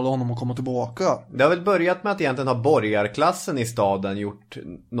övertala honom att komma tillbaka. Det har väl börjat med att egentligen har borgarklassen i staden gjort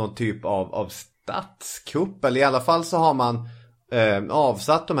någon typ av statskupp, eller i alla fall så har man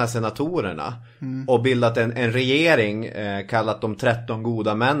avsatt de här senatorerna och bildat en regering, kallat de 13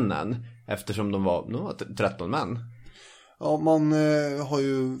 goda männen, eftersom de var 13 män. Ja, man har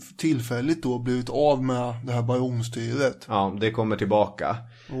ju tillfälligt då blivit av med det här baronstyret. Ja, det kommer tillbaka.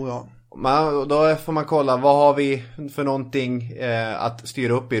 Ja. Då får man kolla, vad har vi för någonting att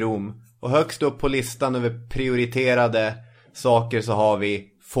styra upp i Rom? Och högst upp på listan över prioriterade saker så har vi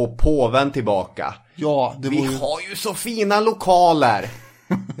få påven tillbaka. Ja, vi har ju så fina lokaler.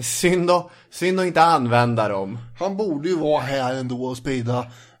 Synd att inte använda dem. Han borde ju vara här ändå och sprida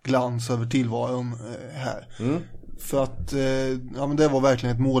glans över tillvaron här. För att ja, men det var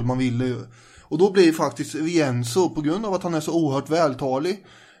verkligen ett mål man ville ju. Och då blir faktiskt Rienzo, på grund av att han är så oerhört vältalig,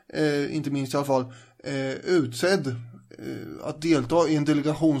 inte minst i alla fall, utsedd att delta i en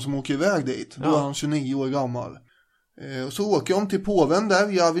delegation som åker iväg dit. Då är han 29 år gammal. Och så åker de till påven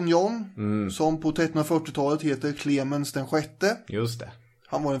där i Avignon, som på 1340-talet heter Clemens den sjätte. Just det.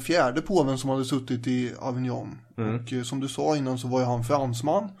 Han var den fjärde påven som hade suttit i Avignon. Och som du sa innan så var ju han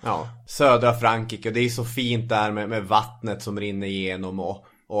fransman. Ja, södra Frankrike, och det är så fint där med vattnet som rinner igenom.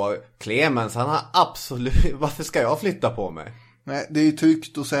 Och Clemens, han har absolut... Varför ska jag flytta på mig? Nej, det är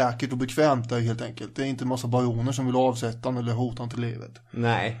tryggt och säkert och bekvämt där helt enkelt. Det är inte en massa baroner som vill avsätta han eller hota han till livet.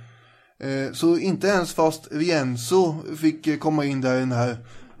 Nej. Så inte ens fast Rienzo fick komma in där i den här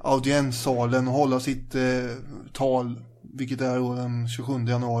audienssalen och hålla sitt tal, vilket är då den 27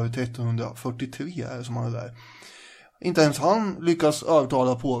 januari 1343 är som han är där. Inte ens han lyckas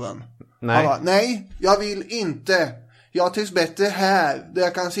övertala påven. Nej. Han bara, nej, jag vill inte. Jag trivs bättre här, där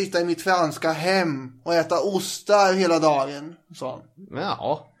jag kan sitta i mitt franska hem och äta ostar hela dagen, sa han.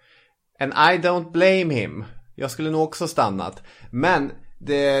 Ja, and I don't blame him. Jag skulle nog också stannat. Men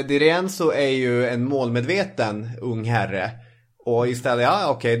Di Rienzo är ju en målmedveten ung herre. Och istället,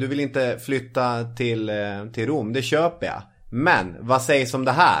 okej, du vill inte flytta till Rom, det köper jag. Men, vad sägs om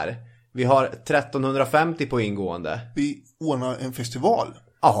det här? Vi har 1350 på ingående. Vi ordnar en festival.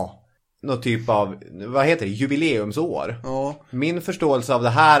 Ja, någon typ av, vad heter det, jubileumsår. Ja. Min förståelse av det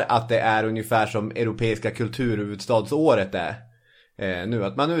här att det är ungefär som europeiska kulturhuvudstadsåret är. Nu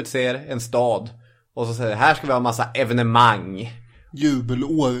att man utser en stad och så säger här ska vi ha en massa evenemang.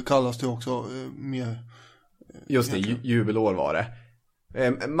 Jubelår kallas det också mer. Just det, jubelår var det.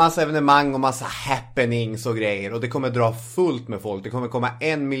 Massa evenemang och massa happenings och grejer. Och det kommer dra fullt med folk. Det kommer komma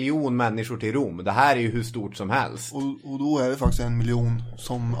 1 miljon människor till Rom. Det här är ju hur stort som helst. Och då är det faktiskt 1 miljon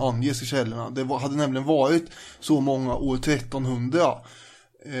som anges i källorna. Det hade nämligen varit så många år 1300.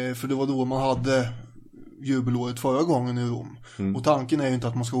 För det var då man hade jubelåret förra gången i Rom. Och tanken är ju inte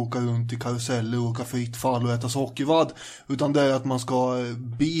att man ska åka runt i karuseller och åka fritt fall och äta sockervadd, utan det är att man ska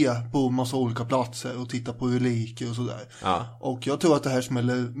be på massa olika platser och titta på reliker och sådär. Ja. Och jag tror att det här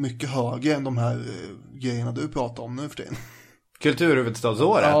smäller mycket högre än de här grejerna du pratar om nu för tiden.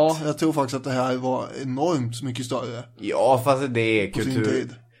 Kulturhuvudstadsåret? Ja, jag tror faktiskt att det här var enormt mycket större. Ja, fast det är på sin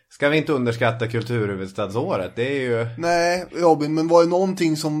tid. Ska vi inte underskatta kulturhuvudstadsåret? Det är ju... Nej, Robin, men var det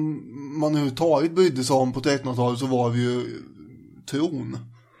någonting som man överhuvudtaget brydde sig om på 1300-talet så var det ju tron.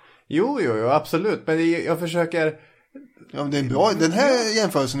 Jo, absolut. Men jag försöker... Ja, men det är bra. Den här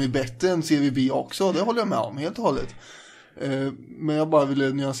jämförelsen är bättre än CVB också. Det håller jag med om helt och hållet. Men jag bara ville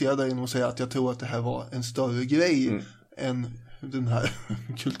nyansera det genom att säga att jag tror att det här var en större grej än den här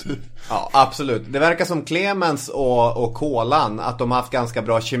kulturen. Ja, absolut. Det verkar som Clemens och Kolan, att de har haft ganska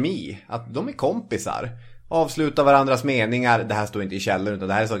bra kemi. Att de är kompisar. Avsluta varandras meningar. Det här står inte i källor, utan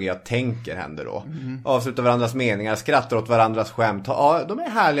det här är saker jag tänker händer då. Avsluta varandras meningar, skrattar åt varandras skämt. Ja, de är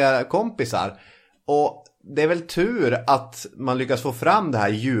härliga kompisar. Och det är väl tur att man lyckas få fram det här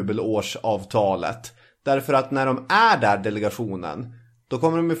jubelårsavtalet. Därför att när de är där, delegationen, då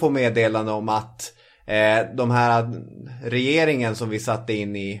kommer de ju få meddelande om att de här regeringen som vi satte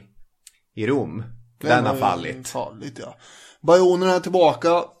in i Rom, den har fallit. Ja. Baronerna är tillbaka.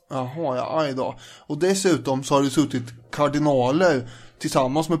 Jaha, ja, aj då. Och dessutom så har det suttit kardinaler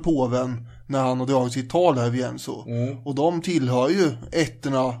tillsammans med påven när han har dragit sitt tal här vid Enso. Och de tillhör ju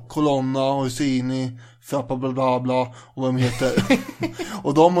ettorna, Colonna, Orsini, Frappa bla bla bla och vad de heter.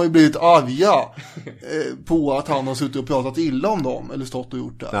 Och de har ju blivit arga på att han har suttit och pratat illa om dem eller stått och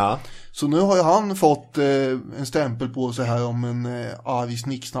gjort det. Ja. Så nu har ju han fått en stämpel på sig här om en arg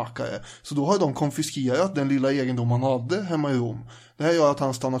snicksnackare. Så då har de konfiskerat den lilla egendom han hade hemma i Rom. Det här gör att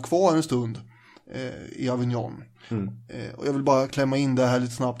han stannar kvar en stund i Avignon. Och jag vill bara klämma in det här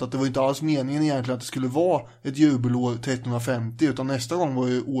lite snabbt att det var inte alls meningen egentligen att det skulle vara ett jubelår 1350, utan nästa gång var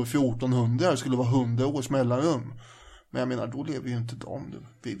det år 1400, det skulle vara 100 års mellanrum. Men jag menar, då lever ju inte de.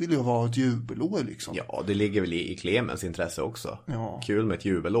 Vi vill ju vara ett jubelår liksom. Ja, det ligger väl i Clemens intresse också. Ja. Kul med ett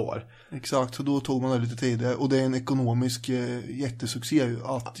jubelår. Exakt, så då tog man det lite tidigare. Och det är en ekonomisk jättesuccé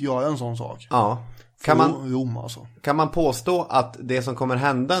att göra en sån sak. Ja. Kan man påstå att det som kommer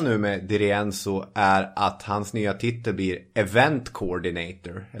hända nu med Di Rienzo är att hans nya titel blir Event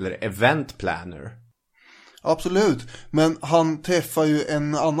Coordinator eller Event Planner? Absolut, men han träffar ju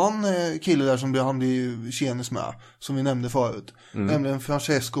en annan kille där som han blir tjenis med, som vi nämnde förut. Nämligen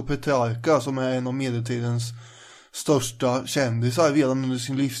Francesco Petrarca, som är en av medeltidens största kändisar redan under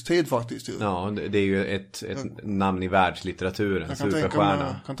sin livstid faktiskt. Ju. Ja, det är ju ett namn i världslitteraturen, en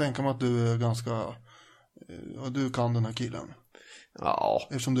superstjärna. Jag kan tänka mig att du är ganska... du kan den här killen. Ja.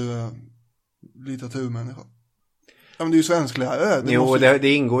 Eftersom du är litteraturmänniska. Ja, men det är ju svensklärare. Jo,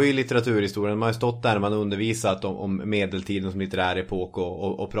 det ingår ju i litteraturhistorien. Man har stått där när man undervisat om medeltiden som litterär epok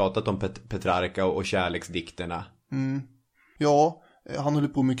och pratat om Petrarca och kärleksdikterna. Ja, han höll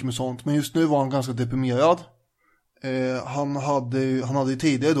på mycket med sånt. Men just nu var han ganska deprimerad. Han hade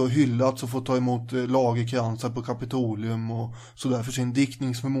tidigare då hyllats och fått ta emot lagerkransar på Kapitolium och sådär för sin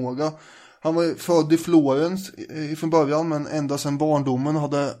diktningsförmåga. Han var född i Florens från början, men ända sedan barndomen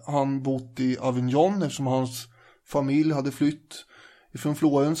hade han bott i Avignon eftersom hans familj hade flytt från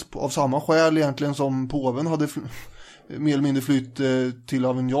Florens av samma skäl egentligen som påven hade mer eller mindre flytt till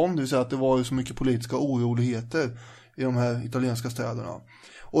Avignon. Det vill säga att det var ju så mycket politiska oroligheter i de här italienska städerna.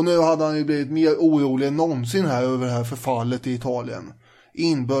 Och nu hade han ju blivit mer orolig än någonsin här över det här förfallet i Italien.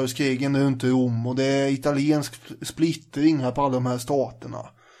 Inbördeskrigen runt Rom och det är italiensk splittring här på alla de här staterna.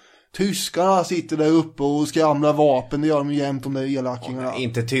 Tyskarna sitter där uppe och skramlar vapen, det gör de jämt om det är elakingarna.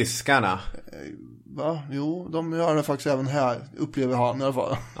 Inte tyskarna. Va? Jo, de gör det faktiskt även här, upplever han i alla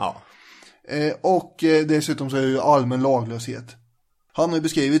fall. Ja. Och dessutom så är det ju allmän laglöshet. Han har ju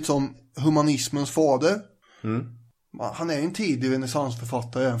beskrivits som humanismens fader. Han är en tidig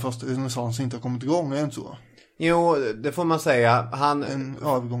renässansförfattare, även fast renässans inte har kommit igång, är det inte så? Jo, det får man säga. En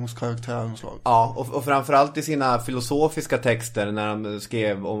övergångskaraktär av slag. Ja, och framförallt i sina filosofiska texter när han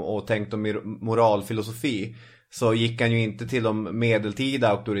skrev och tänkte om moralfilosofi, så gick han ju inte till de medeltida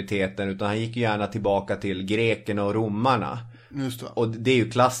auktoriteterna, utan han gick ju gärna tillbaka till grekerna och romarna. Just det. Och det är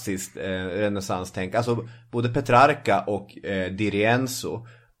ju klassiskt renässanstänk. Alltså både Petrarca och Di Rienzo,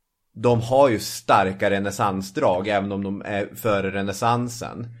 de har ju starka renässansdrag även om de är före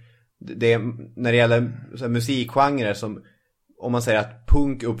renässansen. Det när det gäller så här, musikgenrer som, om man säger att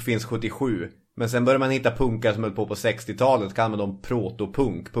punk uppfinns 77, men sen börjar man hitta punkar som höll på 60-talet, kallar man dem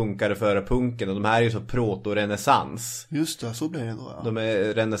protopunk, punkare före punken, och de här är ju så proto-renässans. Just det, så blir det då, ja. De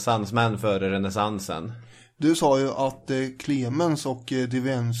är renässansmän före renässansen. Du sa ju att Clemens och Di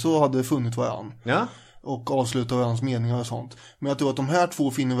Rienzo hade funnit varann. Ja. och avslutar varandras meningar och sånt. Men jag tror att de här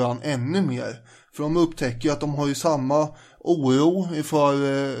två finner varandra ännu mer. För de upptäcker att de har ju samma oro för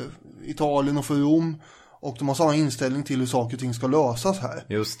Italien och för Rom. Och de har samma inställning till hur saker och ting ska lösas här.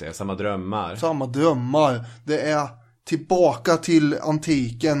 Just det, samma drömmar. Samma drömmar. Det är tillbaka till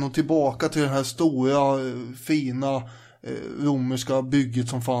antiken och tillbaka till den här stora, fina romerska bygget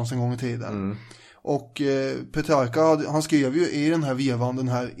som fanns en gång i tiden. Och Petrarca, han skrev ju i den här vevan den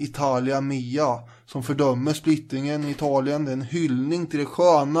här Italia Mia, som fördömer splittringen i Italien. Det är en hyllning till det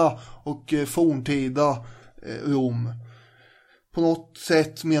sköna och forntida Rom. På något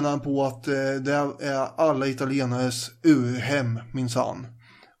sätt menar han på att det är alla italienares urhem, minsann.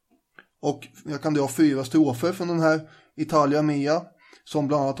 Och jag kan dra 4 strofer från den här Italia Mia, som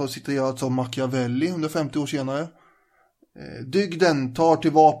bland annat har citerats av Machiavelli 150 år senare. Dygden tar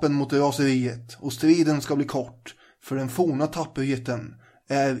till vapen mot raseriet, och striden ska bli kort, för den forna tapperheten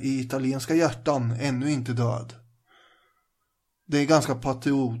är i italienska hjärtan ännu inte död. Det är ganska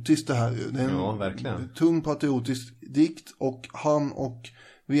patriotiskt det här. Det är en verkligen tung patriotisk dikt, och han och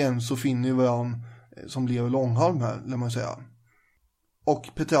Rienzo finner ju varandra som lever långhalm här, lär man säga. Och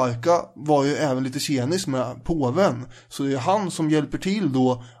Petrarca var ju även lite tjenis med påven, så det är han som hjälper till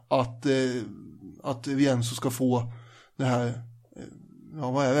då att Rienzo ska få det här,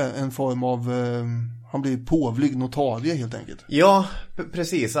 vad är det? En form av, han blir påvlig notarie helt enkelt. Ja,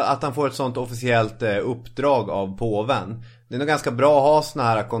 precis. Att han får ett sånt officiellt uppdrag av påven. Det är nog ganska bra att ha såna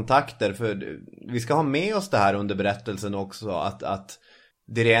här kontakter, för vi ska ha med oss det här under berättelsen också, att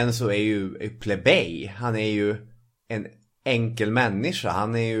Rienzo är ju plebej. Han är ju en enkel människa.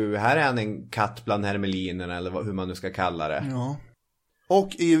 Här är han en katt bland hermelinerna, eller hur man nu ska kalla det. Ja.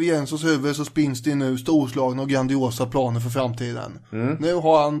 Och i Rienzos huvud så spinns det nu storslagna och grandiosa planer för framtiden. Nu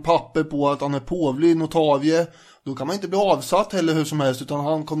har han papper på att han är påvlig notarie. Då kan man inte bli avsatt heller hur som helst, utan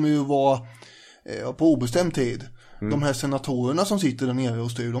han kommer ju vara på obestämd tid. De här senatorerna som sitter där nere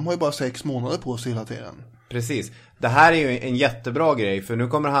och styr, de har ju bara 6 månader på sig hela tiden. Precis. Det här är ju en jättebra grej, för nu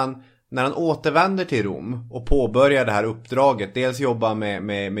kommer han, när han återvänder till Rom och påbörjar det här uppdraget, dels jobba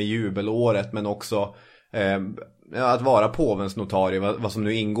med jubelåret, men också att vara påvens notarie, vad som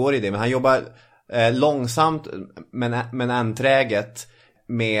nu ingår i det. Men han jobbar långsamt men enträget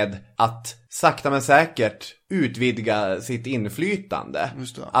med att sakta men säkert utvidga sitt inflytande.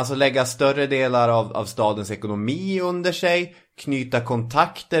 Alltså lägga större delar av stadens ekonomi under sig, knyta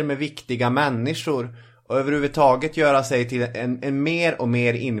kontakter med viktiga människor och överhuvudtaget göra sig till en mer och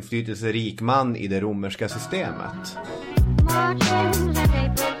mer inflytelserik man i det romerska systemet.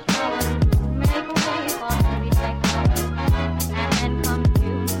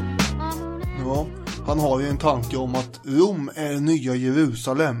 Ja, han har ju en tanke om att Rom är nya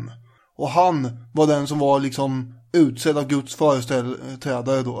Jerusalem. Och han var den som var liksom utsedd av Guds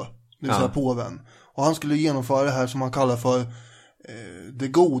företrädare då, det vill säga påven. Och han skulle genomföra det här som han kallar för det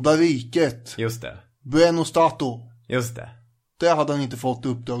goda riket. Just det. Buono Stato. Just det. Det hade han inte fått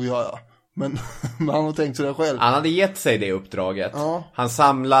uppdrag att göra. Men han har tänkt sig det själv. Han hade gett sig det uppdraget. Ja. Han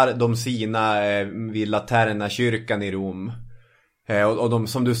samlar de sina vid Laterna-kyrkan i Rom. Och de,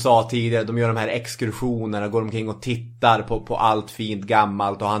 som du sa tidigare, de gör de här exkursionerna, går omkring och tittar på allt fint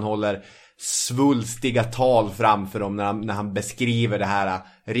gammalt. Och han håller svulstiga tal framför dem när han beskriver det här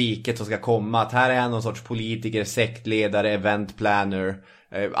riket som ska komma. Att här är han någon sorts politiker, sektledare, eventplanner,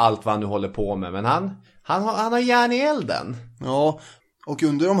 allt vad han nu håller på med. Men han har järn i elden. Ja, och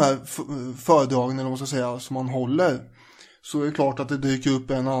under de här föredragen, man ska säga, som han håller, så är det klart att det dyker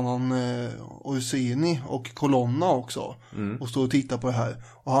upp en annan Orsini och Colonna också och står och tittar på det här.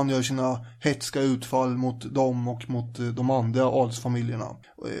 Och han gör sina hetska utfall mot dem och mot de andra adelsfamiljerna.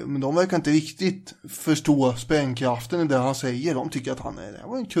 Men de verkar inte riktigt förstå sprängkraften i det han säger. De tycker att han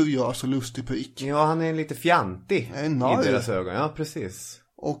var en kuriös och lustig prick. Ja, han är lite fjantig i deras ögon. Ja, precis.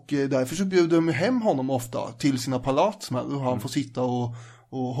 Och därför så bjuder de hem honom ofta till sina palats med, och han får sitta och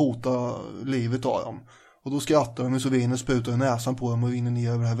hota livet av dem. Och då skrattar de, så vinen sprutar i näsan på dem och rinner ner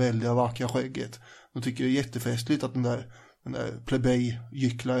över det här väldiga vackra skägget. De tycker det är jättefestligt att den där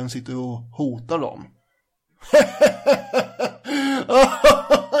plebej-gycklaren sitter och hotar dem.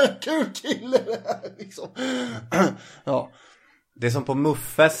 Kul kille det här liksom. Ja. Det är som på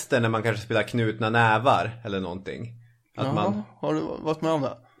muffester när man kanske spelar knutna nävar eller någonting. Har du varit med om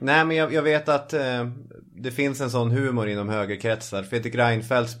det? Nej, men jag vet att det finns en sån humor inom högerkretsar. Fredrik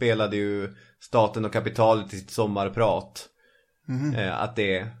Reinfeldt spelade ju Staten och kapitalet i sitt sommarprat. Att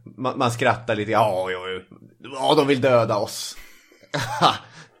man skrattar lite. Ja, de vill döda oss.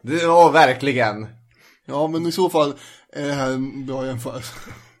 Det var verkligen. Ja, men i så fall är det här en bra jämförelse.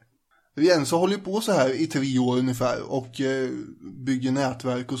 Rienzo håller på så här i 3 år ungefär och bygger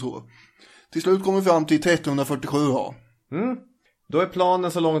nätverk och så. Till slut kommer vi fram till 1347 då. Då är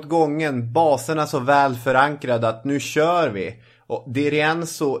planen så långt gången, baserna så väl förankrade att nu kör vi. Och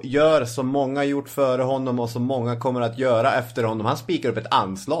Dirienzo gör som många gjort före honom och som många kommer att göra efter honom. Han spikar upp ett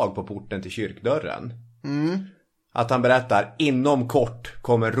anslag på porten till kyrkdörren. Att han berättar, inom kort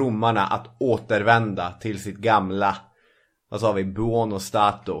kommer romarna att återvända till sitt gamla, vad sa vi, buono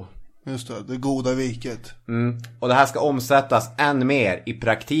stato. Just det goda riket. Och det här ska omsättas än mer i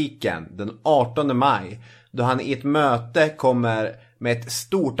praktiken den 18 maj. Då han i ett möte kommer med ett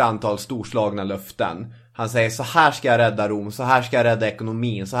stort antal storslagna löften. Han säger, så här ska jag rädda Rom, så här ska jag rädda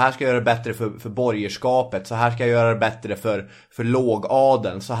ekonomin, så här ska jag göra det bättre för borgerskapet, så här ska jag göra det bättre för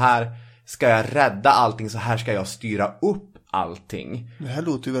lågadeln, så här ska jag rädda allting, så här ska jag styra upp allting. Det här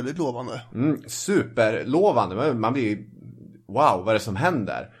låter ju väldigt lovande. Superlovande, man blir ju, wow, vad är det som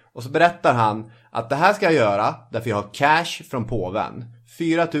händer? Och så berättar han att det här ska jag göra därför jag har cash från påven.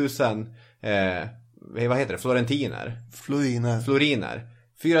 4000 vad heter det? Floriner.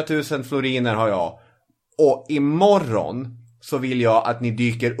 4000 floriner har jag. Och imorgon så vill jag att ni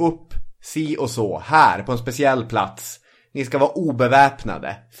dyker upp si och så här på en speciell plats. Ni ska vara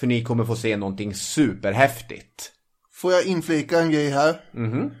obeväpnade för ni kommer få se någonting superhäftigt. Får jag inflika en grej här?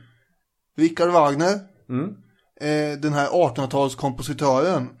 Richard Wagner, den här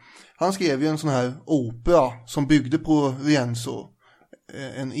 1800-talskompositören, han skrev ju en sån här opera som byggde på Rienzo.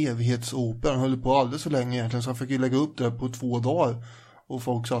 En evighetsopera. Han höll på alldeles för länge egentligen, så han fick ju lägga upp det på 2 dagar. Och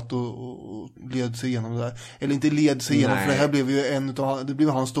folk satt och led sig igenom det där. Eller inte led sig igenom, för det här blev ju det blev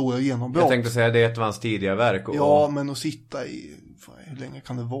hans stora genombrott. Jag tänkte säga, det är ett av hans tidiga verk. Ja, men att sitta i, hur länge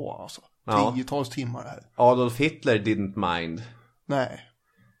kan det vara alltså? 10-tals timmar det här. Adolf Hitler didn't mind. Nej,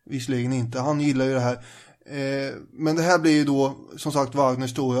 visserligen inte. Han gillar ju det här. Men det här blir ju då, som sagt,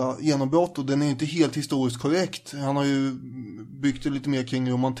 Wagners stora genombrott, och den är ju inte helt historiskt korrekt. Han har ju byggt det lite mer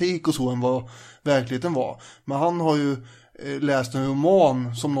kring romantik och så än vad verkligheten var. Men han har ju läst en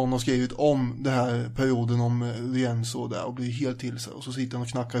roman som någon har skrivit om den här perioden om Rienzo där, och blir helt till sig. Och så sitter han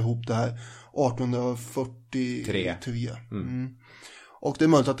och knackar ihop det här 1843. Och det är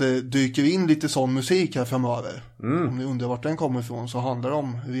möjligt att det dyker in lite sån musik här framöver. Om ni undrar vart den kommer ifrån, så handlar det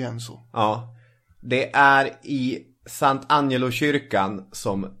om Rienzo. Ja, det är i Sant Angelo-kyrkan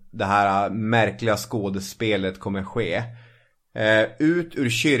som det här märkliga skådespelet kommer ske. Ut ur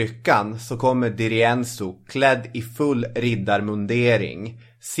kyrkan så kommer Dirienzo klädd i full riddarmundering,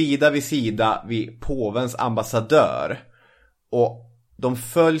 sida vid sida vid påvens ambassadör. Och de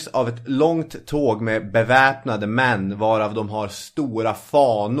följs av ett långt tåg med beväpnade män, varav de har stora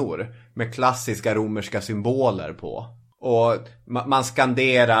fanor med klassiska romerska symboler på. Och man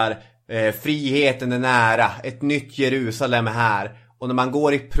skanderar friheten är nära, ett nytt Jerusalem är här. Och när man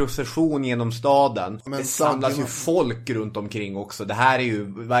går i procession genom staden, det samlas ju folk runt omkring också. Det här är ju,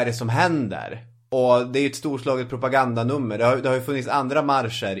 vad är det som händer? Och det är ju ett storslaget propagandanummer. Det har ju funnits andra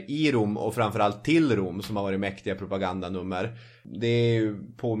marscher i Rom och framförallt till Rom som har varit mäktiga propagandanummer. Det är ju,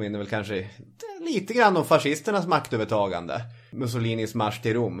 påminner väl kanske lite grann om fascisternas maktövertagande. Mussolinis marsch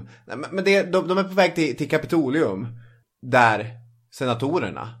till Rom. Men de är på väg till Kapitolium, där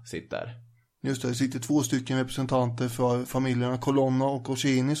senatorerna sitter. Just det sitter 2 stycken representanter för familjerna Colonna och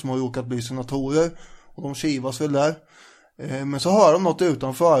Orsini som har råkat bli senatorer. Och de kivas väl där. Men så hör de något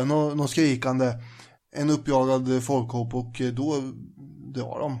utanför, något skrikande. En uppjagad folkhop, och då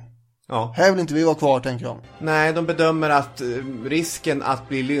drar de. Ja. Här vill inte vi vara kvar, tänker de. Nej, de bedömer att risken att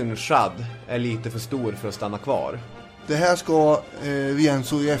bli lynchad är lite för stor för att stanna kvar. Det här ska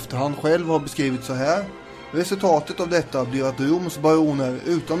Rienzo i efterhand själv ha beskrivit så här. Resultatet av detta blir att Roms baroner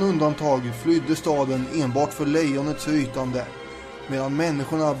utan undantag flydde staden enbart för lejonets rytande. Medan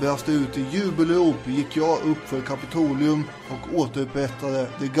människorna brast ut i jubelrop gick jag upp för Kapitolium och återupprättade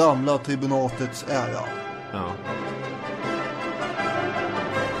det gamla tribunatets ära. Ja.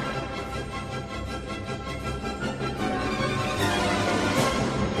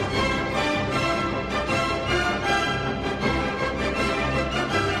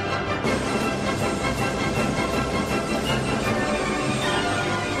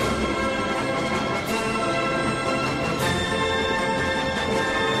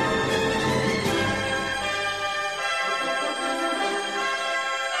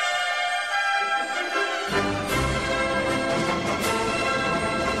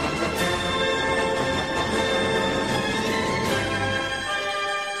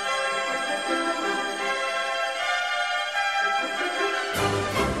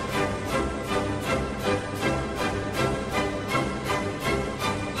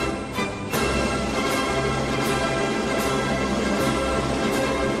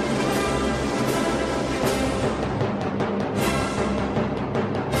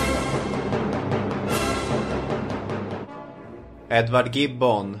 Edward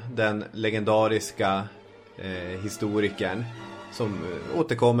Gibbon, den legendariska historikern som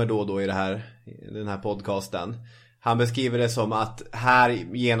återkommer då och då i den här podcasten. Han beskriver det som att här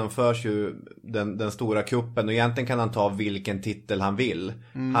genomförs ju den stora kuppen och egentligen kan han ta vilken titel han vill.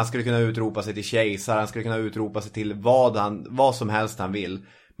 Han skulle kunna utropa sig till kejsare, han skulle kunna utropa sig till vad som helst han vill.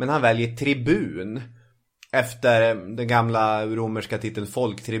 Men han väljer tribun efter den gamla romerska titeln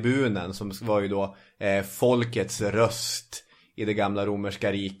folktribunen, som var ju då folkets röst i det gamla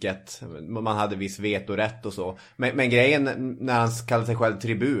romerska riket. Man hade viss vetorätt och så. Men grejen när han kallade sig själv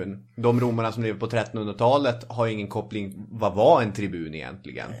tribun, de romarna som lever på 1300-talet har ingen koppling. Vad var en tribun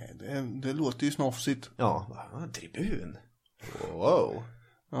egentligen? Det låter ju snofsigt. Ja, en tribun? Wow.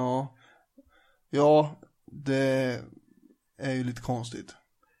 Ja, det är ju lite konstigt.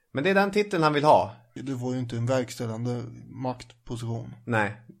 Men det är den titeln han vill ha. Det var ju inte en verkställande maktposition.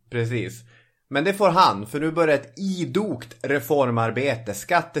 Nej, precis. Men det får han, för nu börjar ett idogt reformarbete.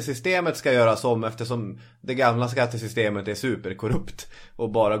 Skattesystemet ska göras om eftersom det gamla skattesystemet är superkorrupt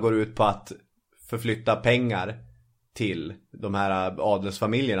och bara går ut på att förflytta pengar till de här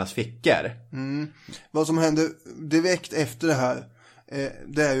adelsfamiljernas fickor. Vad som händer direkt efter det här,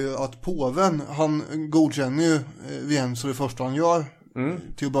 det är ju att påven, han godkänner ju Vienzo det första han gör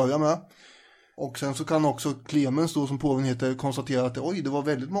till att börja med. Och sen så kan också Clemens då, som påven heter, konstatera att det var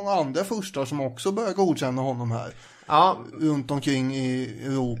väldigt många andra furstar som också börjar godkänna honom här. Ja. Runt omkring i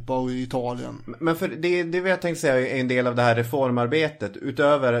Europa och i Italien. Men för det vill jag tänkte säga är en del av det här reformarbetet.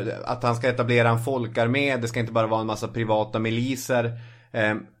 Utöver att han ska etablera en folkarmé, det ska inte bara vara en massa privata miliser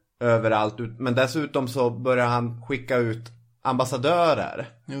överallt. Men dessutom så börjar han skicka ut ambassadörer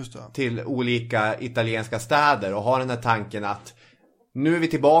till olika italienska städer och har den här tanken att nu är vi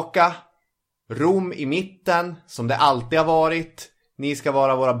tillbaka. Rom i mitten, som det alltid har varit. Ni ska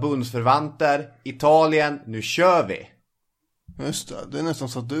vara våra bundsförvanter. Italien, nu kör vi. Just det är nästan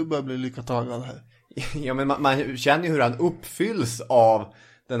så att du börjar bli lika taggad här. Ja, men man känner ju hur han uppfylls av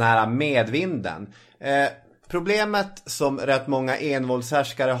den här medvinden. Problemet som rätt många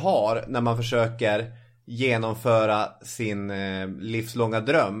envåldshärskare har när man försöker genomföra sin livslånga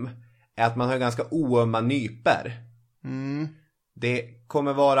dröm är att man har ganska oömma nyper. Det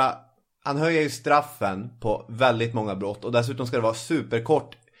kommer vara... Han höjer ju straffen på väldigt många brott och dessutom ska det vara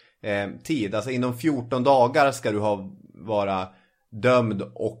superkort tid. Alltså inom 14 dagar ska du vara dömd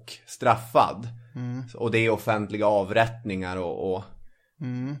och straffad. Och det är offentliga avrättningar och...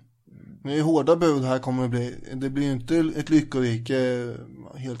 Det är hårda bud här kommer det bli. Det blir ju inte ett lyckorike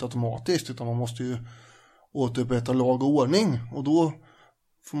helt automatiskt, utan man måste ju återupprätta lag och ordning. Och då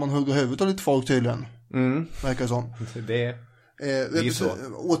får man hugga huvudet av lite folk tydligen. Verkar som. Det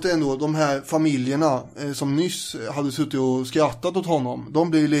återigen då, de här familjerna som nyss hade suttit och skrattat åt honom, de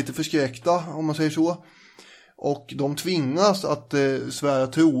blir lite förskräckta, om man säger så. Och de tvingas att svära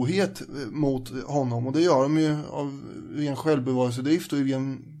trohet mot honom. Och det gör de ju av ren självbevarelsedrift och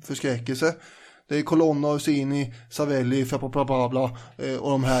ren förskräckelse. Det är Colonna, Orsini, Savelli, Bla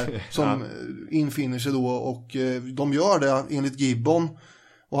och de här som infinner sig då. Och de gör det enligt Gibbon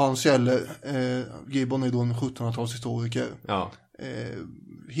och hans källor. Gibbon är då en 1700-talshistoriker. Ja.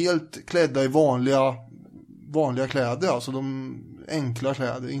 Helt klädda i vanliga kläder. Alltså de enkla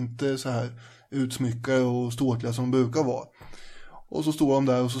kläder, inte så här utsmyckade och ståtliga som de brukar vara. Och så står de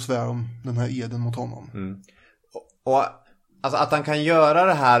där och så svär de den här eden mot honom. Och alltså att han kan göra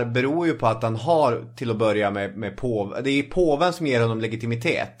det här beror ju på att han har till att börja med påven. Det är påven som ger honom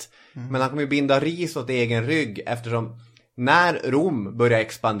legitimitet. Men han kommer ju binda ris åt egen rygg eftersom när Rom börjar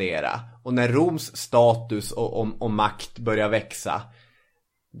expandera och när Roms status och makt börjar växa,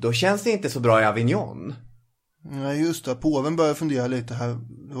 då känns det inte så bra i Avignon. Nej, just det. Påven börjar fundera lite här.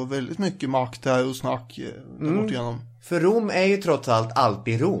 Det var väldigt mycket makt här och snack igenom. För Rom är ju trots allt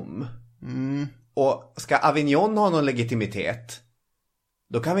alltid Rom. Och ska Avignon ha någon legitimitet,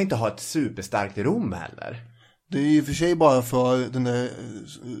 då kan vi inte ha ett superstarkt Rom heller. Det är ju för sig bara för den där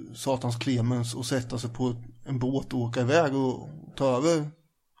satans Clemens att sätta sig på en båt och åka iväg och ta över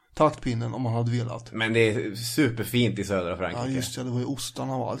taktpinnen om man hade velat. Men det är superfint i södra Frankrike. Ja, just det. Det var ju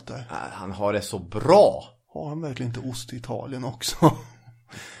ostarna och allt där. Han har det så bra. Har han verkligen inte ost i Italien också?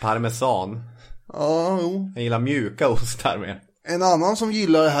 Parmesan. Ja, jo. Jag gillar mjuka ostar med. En annan som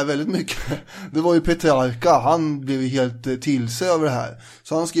gillar det här väldigt mycket, det var ju Petrarca. Han blev ju helt till sig över det här.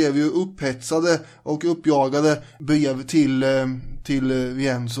 Så han skrev ju upphetsade och uppjagade brev till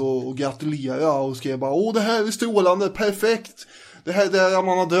Vienzo och gratulerade och skrev bara: det här är strålande, perfekt. Det här är det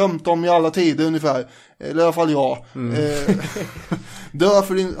man har drömt om i alla tider ungefär. Eller i alla fall jag.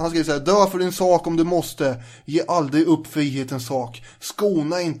 Han skrev så här: dö för din sak om du måste. Ge aldrig upp frihetens sak.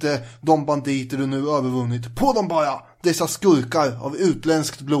 Skona inte de banditer du nu övervunnit. På dem bara! dessa skurkar av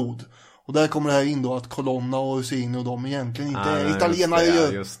utländskt blod. Och där kommer det här in då att Colonna och Orsini och de egentligen inte är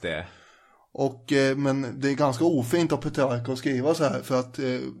italienare. Just det. Och, men det är ganska ofint av Petrarca att skriva så här, för att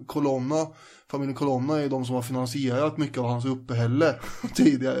familjen Colonna är de som har finansierat mycket av hans uppehälle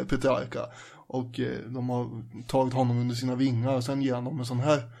tidigare, Petrarca. Och de har tagit honom under sina vingar och sen ger han dem en sån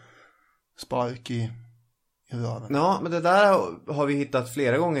här spark i röven. Ja, men det där har vi hittat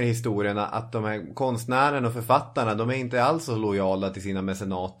flera gånger i historierna, att de här konstnärerna och författarna, de är inte alls så lojala till sina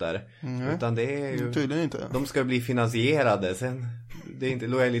mecenater. Utan det är ju... Tydligen inte. De ska bli finansierade. Sen, det är inte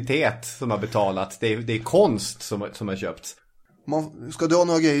lojalitet som har betalats. Det är konst som har köpts. Man ska dra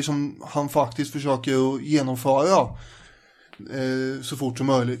några grejer som han faktiskt försöker att genomföra så fort som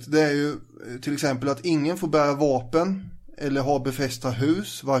möjligt. Det är ju till exempel att ingen får bära vapen eller ha befästa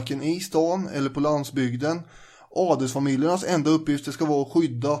hus, varken i stan eller på landsbygden. Adelsfamiljernas enda uppgift ska vara att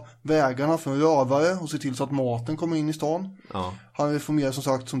skydda vägarna från rövare och se till så att maten kommer in i stan. Ja. Han reformerar som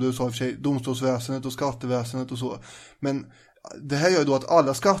sagt, som du sa i och för sig, domstolsväsendet och skatteväsendet och så. Men det här gör då att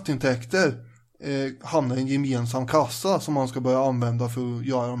alla skatteintäkter hamnar i en gemensam kassa som man ska börja använda för att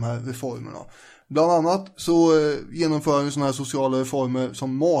göra de här reformerna. Bland annat så genomför han sådana här sociala reformer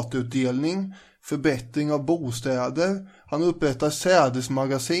som matutdelning, förbättring av bostäder. Han upprättar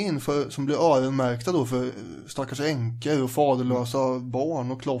sädesmagasin som blir öronmärkta då för stackars änkor och faderlösa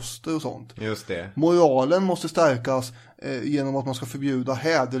barn och kloster och sånt. Just det. Moralen måste stärkas genom att man ska förbjuda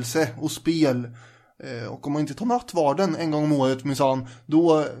hädelse och spel. Och om man inte tar nattvarden en gång om året minsann,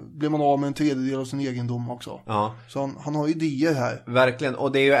 då blir man av med en tredjedel av sin egendom också. Ja. Så han har idéer här. Verkligen,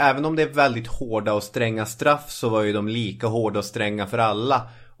 och det är ju, även om det är väldigt hårda och stränga straff, så var ju de lika hårda och stränga för alla.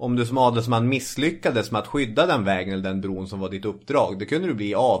 Om du som adelsman misslyckades med att skydda den vägen eller den bron som var ditt uppdrag, det kunde du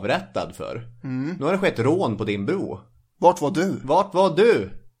bli avrättad för. Nu har det skett rån på din bro. Vart var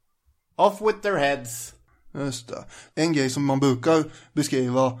du? Off with their heads. Just det. En grej som man brukar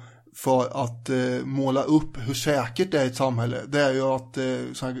beskriva för att måla upp hur säkert det är i ett samhälle, det är ju att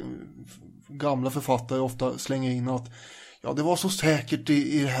så här gamla författare ofta slänger in att ja, det var så säkert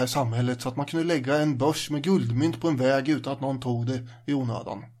i det här samhället så att man kunde lägga en börs med guldmynt på en väg utan att någon tog det i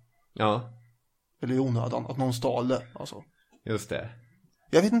onödan. Ja. Eller i onödan, att någon stal det. Alltså. Just det.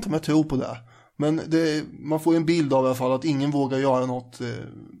 Jag vet inte om jag tror på det. Men man får en bild av i alla fall att ingen vågar göra något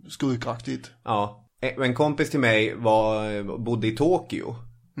skurkaktigt. Ja. En kompis till mig bodde i Tokyo.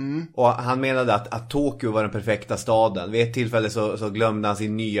 Och han menade att Tokyo var den perfekta staden. Vid ett tillfälle så glömde han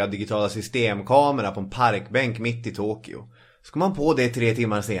sin nya digitala systemkamera på en parkbänk mitt i Tokyo. Så kom han på det 3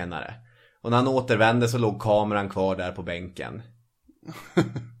 timmar senare. Och när han återvände så låg kameran kvar där på bänken.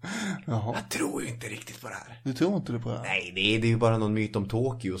 Jaha. Jag tror ju inte riktigt på det här. Du tror inte det på det här? Nej, det är ju bara någon myt om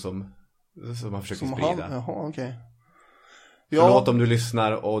Tokyo som man försöker sprida. Jaha, okej. Okay. Förlåt om du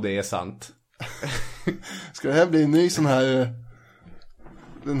lyssnar och det är sant. Ska det här bli en ny sån här...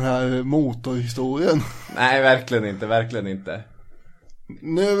 den här motorhistorien? Nej, verkligen inte.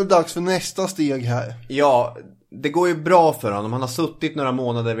 Nu är det dags för nästa steg här. Ja, det går ju bra för honom. Han har suttit några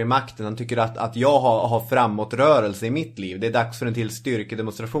månader vid makten. Han tycker att jag har framåtrörelse i mitt liv. Det är dags för en till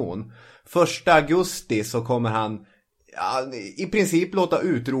styrkedemonstration. 1 augusti så kommer han i princip låta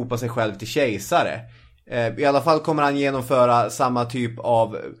utropa sig själv till kejsare. I alla fall kommer han genomföra samma typ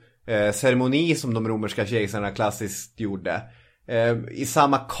av ceremoni som de romerska kejsarna klassiskt gjorde. I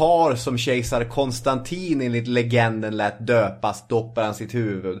samma kar som kejsar Konstantin enligt legenden lät döpas, doppar han sitt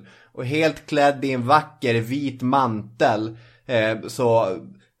huvud. Och helt klädd i en vacker vit mantel så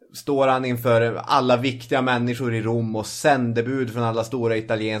står han inför alla viktiga människor i Rom och sändebud från alla stora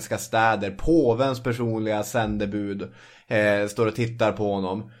italienska städer. Påvens personliga sändebud står och tittar på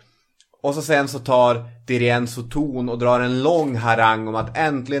honom. Och så sen så tar Dirienzo ton och drar en lång harang om att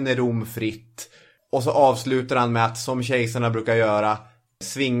äntligen är Rom fritt. Och så avslutar han med att, som kejsarna brukar göra,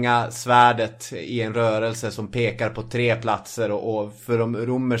 svinga svärdet i en rörelse som pekar på 3 platser. Och för de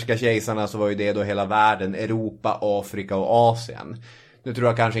romerska kejsarna så var ju det då hela världen, Europa, Afrika och Asien. Nu tror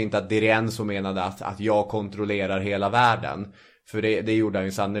jag kanske inte att Dirienzo menade att jag kontrollerar hela världen. För det gjorde han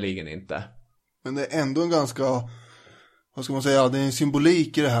ju sannoliken inte. Men det är ändå en ganska, vad ska man säga, det är en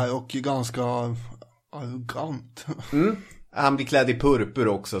symbolik i det här och ganska arrogant. Han blir klädd i purpur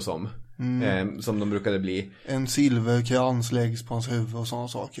också som de brukade bli. En silverkrans läggs på hans huvud och sådana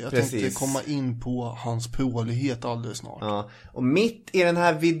saker. Jag Precis. tänkte komma in på hans prålighet alldeles snart. Ja. Och mitt i den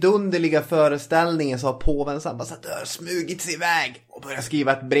här vidunderliga föreställningen så har påvens ambassadör smugit sig iväg och börjat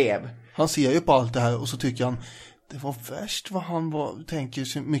skriva ett brev. Han ser ju på allt det här och så tycker han det var värst vad han tänker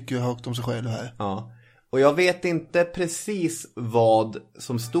så mycket högt om sig själv här. Ja. Och jag vet inte precis vad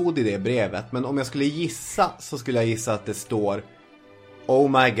som stod i det brevet, men om jag skulle gissa så skulle jag gissa att det står: Oh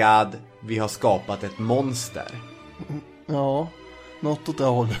my god, vi har skapat ett monster. Ja, något åt det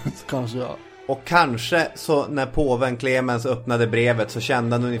hållet kanske, ja. Och kanske så när påven Clemens öppnade brevet så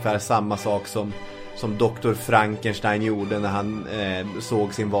kände han ungefär samma sak som Dr. Frankenstein gjorde när han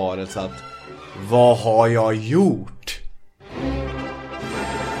såg sin varelse, att vad har jag gjort?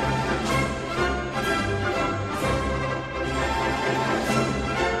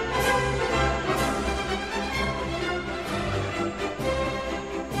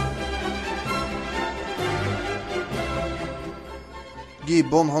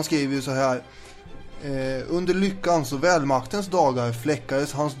 Gibbon, han skriver ju så här: under lyckans och välmaktens dagar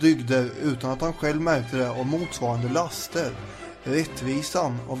fläckades hans dygder utan att han själv märkte det av motsvarande laster.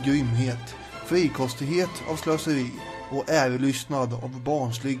 Rättvisan av grymhet, frikostighet av slöseri och ärelystnad av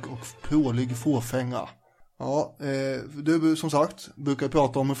barnslig och prålig fåfänga. Ja, du som sagt brukar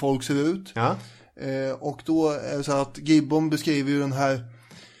prata om hur folk ser ut. Ja. Och då är det så att Gibbon beskriver ju den här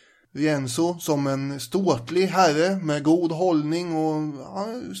Rienzo som en ståtlig herre med god hållning och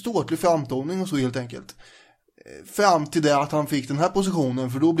ståtlig framtoning och så helt enkelt. Fram till det att han fick den här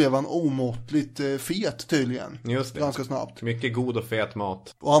positionen, för då blev han omåttligt fet tydligen. Just det. Ganska snabbt. Mycket god och fet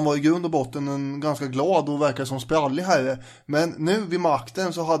mat. Och han var i grund och botten en ganska glad och verkar som sprallig herre. Men nu vid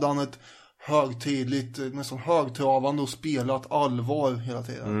makten så hade han ett högtidligt, nästan högtravande och spelat allvar hela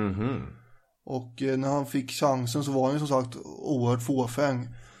tiden. Mhm. Och när han fick chansen så var han ju som sagt oerhört fåfäng.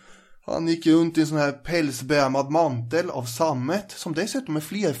 Han gick runt i en sån här pälsbrämad mantel av sammet som dessutom är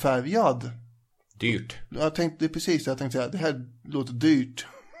flerfärgad. Dyrt. Jag tänkte precis, jag tänkte säga, det här låter dyrt.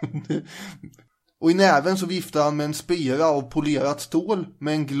 Och i näven så viftade han med en spira av polerat stål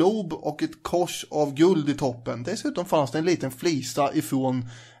med en glob och ett kors av guld i toppen. Dessutom fanns det en liten flisa ifrån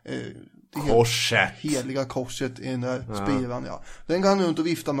korset. Heliga korset i den där spiran. Ja. Den kan han runt och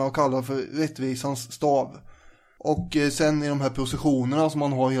vifta med och kalla för rättvisans stav. Och sen i de här processionerna som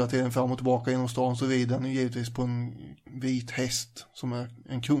man har hela tiden fram och tillbaka genom stan så rider han givetvis på en vit häst som är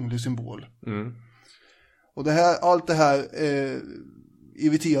en kunglig symbol. Mm. Och allt det här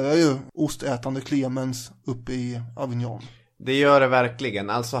irriterar ju ostätande Clemens uppe i Avignon. Det gör det verkligen.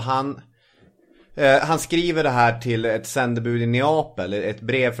 Alltså han skriver det här till ett sändebud i Neapel, ett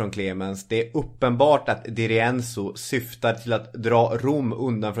brev från Clemens. Det är uppenbart att Di Rienzo syftar till att dra Rom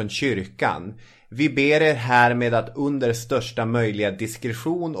undan från kyrkan. Vi ber er här med att under största möjliga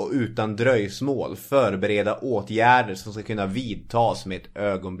diskretion och utan dröjsmål förbereda åtgärder som ska kunna vidtas med ett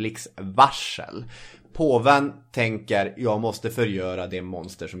ögonblicks varsel. Påven tänker, jag måste förgöra det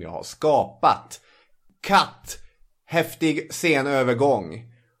monster som jag har skapat. Katt! Häftig scenövergång.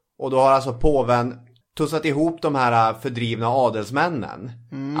 Och då har alltså påven tussat ihop de här fördrivna adelsmännen.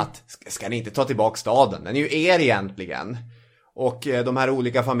 Att, ska ni inte ta tillbaka staden? Den är ju er egentligen. Och de här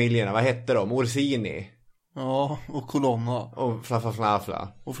olika familjerna, vad hette de? Orsini. Ja, och Colonna. Och Flaffa.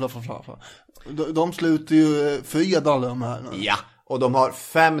 Och Flaffa. De sluter ju fred alla de här nu. Ja, och de har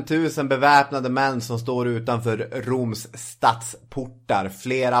 5000 beväpnade män som står utanför Roms stadsportar.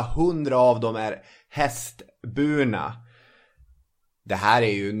 Flera hundra av dem är hästburna. Det här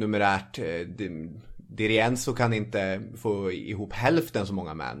är ju numerärt. Di Rienzo kan inte få ihop hälften så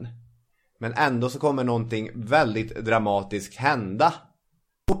många män. Men ändå så kommer någonting väldigt dramatiskt hända.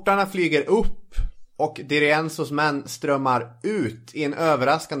 Portarna flyger upp och Di Rienzos män strömmar ut i en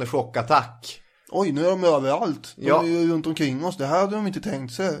överraskande chockattack. Oj, nu är de överallt. De Ja. är ju runt omkring oss. Det här hade de inte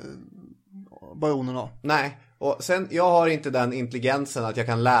tänkt sig, baronerna. Nej, och sen jag har inte den intelligensen att jag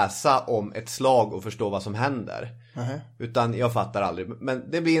kan läsa om ett slag och förstå vad som händer. Utan jag fattar aldrig.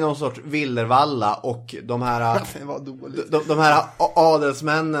 Men det blir någon sorts villervalla och de här de här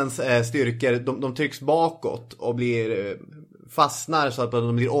adelsmännens styrkor, de trycks bakåt och blir fastnar så att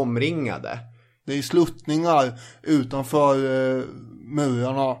de blir omringade. Det är sluttningar utanför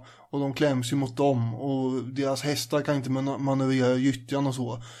murarna och de kläms ju mot dem och deras hästar kan inte manövrera gyttjan och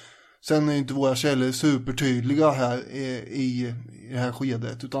så. Sen är inte våra källor supertydliga här i det här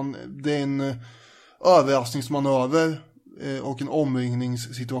skedet, utan det är en överraskningsmanöver och en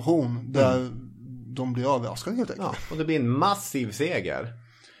omringningssituation där de blir överraskade helt enkelt. Ja, och det blir en massiv seger.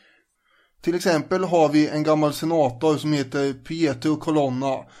 Till exempel har vi en gammal senator som heter Pietro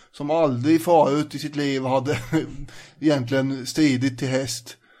Colonna som aldrig förut i sitt liv hade egentligen stridit till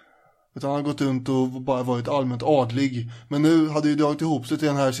häst. Utan han har gått runt och bara varit allmänt adlig. Men nu hade ju dragit ihop sig till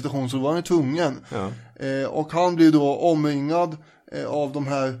den här situationen så var han tvungen. Ja. Och han blir då omringad av de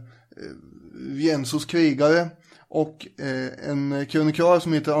här Rienzos krigare. Och en krönikör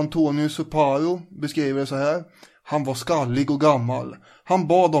som heter Antonio Suparo beskriver det så här. Han var skallig och gammal. Han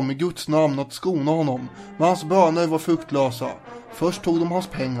bad dem i Guds namn att skona honom. Men hans böner var fruktlösa. Först tog de hans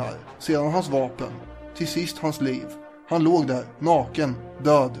pengar, sedan hans vapen. Till sist hans liv. Han låg där, naken,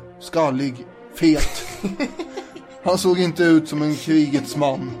 död, skallig, fet. Han såg inte ut som en krigets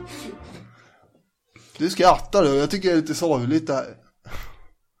man. Du skrattar du, jag tycker det är lite sorgligt där.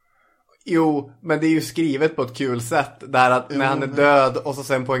 Jo, men det är ju skrivet på ett kul sätt. Där att när han är död och så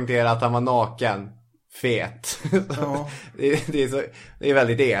sen poängterar att han var naken. Fet. Ja. det är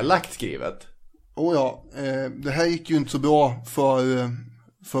väldigt elakt skrivet. Det här gick ju inte så bra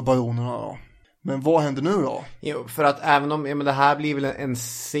för baronerna då. Men vad händer nu då? Jo, för att även om men det här blir väl en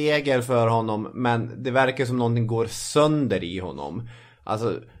seger för honom, men det verkar som någonting går sönder i honom.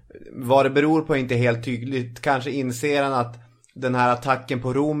 Alltså, vad det beror på är inte helt tydligt. Kanske inser han att den här attacken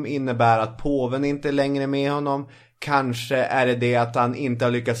på Rom innebär att påven inte är längre med honom. Kanske är det att han inte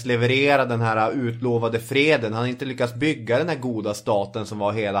har lyckats leverera den här utlovade freden. Han har inte lyckats bygga den här goda staten som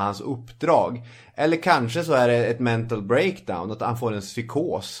var hela hans uppdrag. Eller kanske så är det ett mental breakdown, att han får en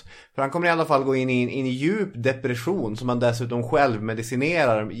psykos. För han kommer i alla fall gå in i en djup depression som han dessutom själv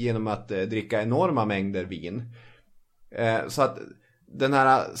medicinerar genom att dricka enorma mängder vin. Så att den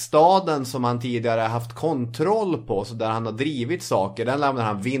här staden som han tidigare haft kontroll på, så där han har drivit saker, den lämnar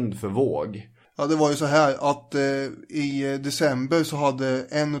han vind för våg. Ja, det var ju så här att i december så hade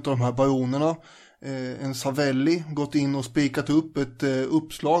en av de här baronerna, en Savelli, gått in och spikat upp ett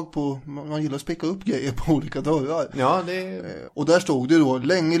uppslag på, man gillar att spika upp grejer på olika dörrar. Ja, det... Och där stod det då,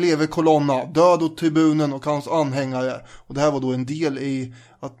 länge lever Colonna, död åt tribunen och hans anhängare. Och det här var då en del i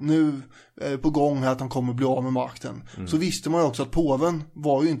att nu är det på gång här att han kommer bli av med makten. Så visste man ju också att påven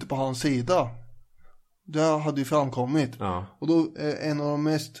var ju inte på hans sida. Det hade ju framkommit. Ja. Och då en av de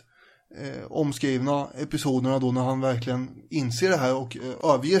mest omskrivna episoderna då när han verkligen inser det här och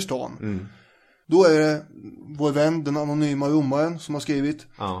överger stan. Då är det vår vän, den anonyma romaren, som har skrivit.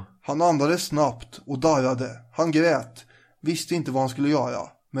 Han andades snabbt och darrade. Han grät, visste inte vad han skulle göra.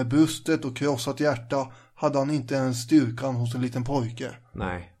 Med bröstet och krossat hjärta hade han inte ens styrkan hos en liten pojke.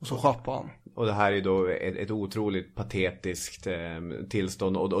 Nej. Och så schappade han. Och det här är då ett otroligt patetiskt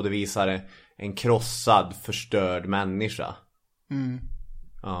tillstånd. Och det visar en krossad, förstörd människa.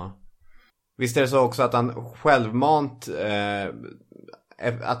 Ja. Visst är det så också att han självmant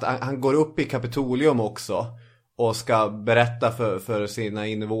att han går upp i Kapitolium också och ska berätta för sina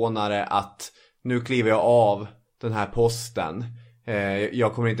invånare att nu kliver jag av den här posten.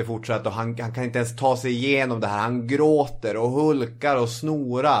 Jag kommer inte fortsätta, och han kan inte ens ta sig igenom det här. Han gråter och hulkar och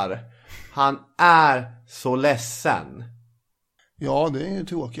snorar. Han är så ledsen. Ja, det är ju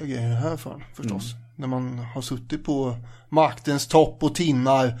tråkiga grejer det här förstås. När man har suttit på maktens topp och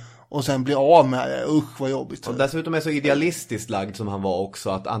tinnar och sen blir av med det. Usch, vad jobbigt. Och dessutom är så idealistiskt lagd som han var också,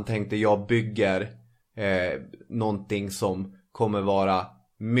 att han tänkte jag bygger någonting som kommer vara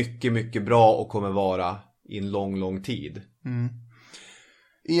mycket, mycket bra och kommer vara i en lång, lång tid.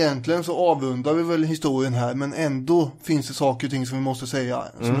 Egentligen så avundar vi väl historien här, men ändå finns det saker och ting som vi måste säga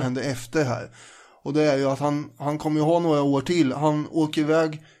som händer efter här. Och det är ju att han kommer ju ha några år till. Han åker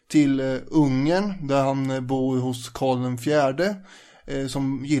iväg till Ungern där han bor hos Karl IV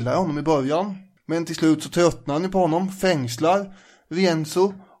som gillar honom i början. Men till slut så tröttnar han på honom, fängslar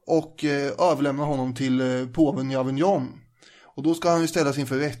Rienzo och överlämnar honom till påven i Avignon. Och då ska han ju ställas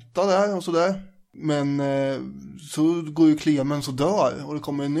inför rätta där och sådär. Men så går ju Clemens och dör och det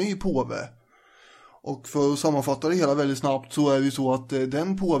kommer en ny påve. Och för att sammanfatta det hela väldigt snabbt så är det ju så att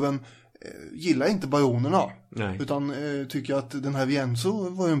den påven gillar inte baronerna. Nej. Utan tycker att den här Rienzo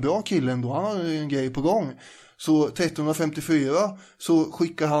var en bra kille ändå, han har en grej på gång. Så 1354 så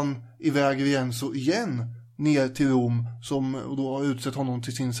skickar han iväg Rienzo igen ner till Rom och då har utsett honom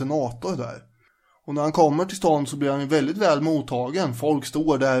till sin senator där. Och när han kommer till stan så blir han väldigt väl mottagen. Folk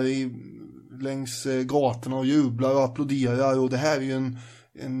står där längs gatorna och jublar och applåderar, och det här är ju en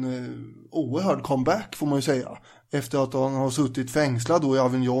oerhörd comeback får man ju säga. Efter att han har suttit fängslad då i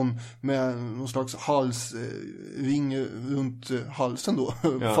Avignon med någon slags halsring runt halsen då.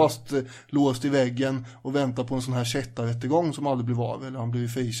 Ja. Fast låst i väggen och väntar på en sån här kättarrättegång som aldrig blev av. Eller han blev ju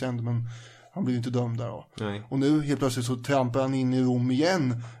frikänd, men han blev inte dömd där då. Nej. Och nu helt plötsligt så trampar han in i Rom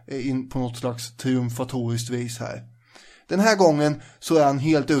igen på något slags triumfatoriskt vis här. Den här gången så är han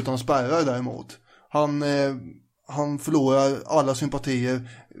helt utan spärrar däremot. Han förlorar alla sympatier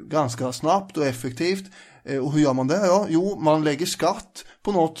ganska snabbt och effektivt. Och hur gör man det då? Jo, man lägger skatt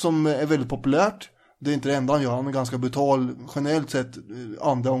på något som är väldigt populärt. Det är inte det enda han gör, han är ganska brutal generellt sett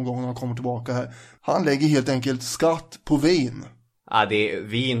andra omgången han kommer tillbaka här. Han lägger helt enkelt skatt på vin. Ja, det är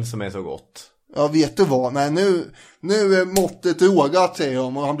vin som är så gott. Ja, vet du vad? Nej, nu är måttet rågat, säger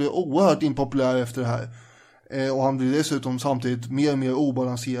de, och han blir oerhört impopulär efter det här. Och han blir dessutom samtidigt mer och mer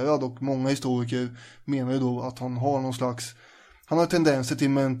obalanserad, och många historiker menar ju då att han har någon slags, han har tendenser till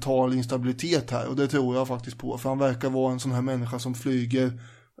mental instabilitet här, och det tror jag faktiskt på, för han verkar vara en sån här människa som flyger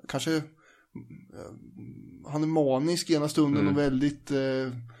kanske han är manisk ena stunden och väldigt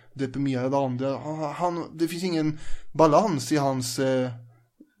deprimerad andra. Det finns ingen balans i hans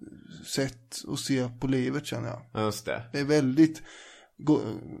sätt att se på livet, känner jag. Just det. Det är väldigt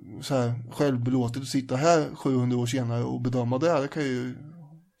så här självbelåtet att sitta här 700 år senare och bedöma det kan jag ju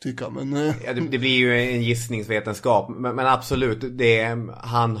tycka, men ja, det blir ju en gissningsvetenskap, men absolut,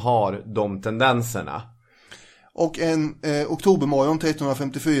 han har de tendenserna. Och en oktobermorgon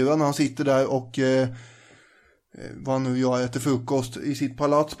 1354 när han sitter där och vad han nu gör, äter frukost i sitt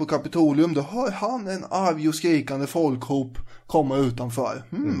palats på Kapitolium, då hör han en arg och skrikande folkhop komma utanför.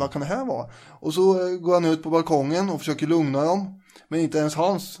 Vad kan det här vara? Och så går han ut på balkongen och försöker lugna dem, men inte ens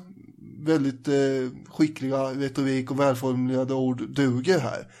hans väldigt skickliga retorik och välformulerade ord duger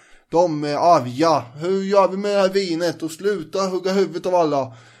här. De är arga. Hur gör vi med det här vinet? Och sluta hugga huvudet av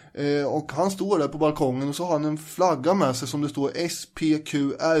alla. Och han står där på balkongen och så har han en flagga med sig som det står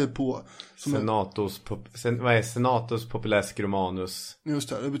SPQR på. Senatus Populus Romanus. Just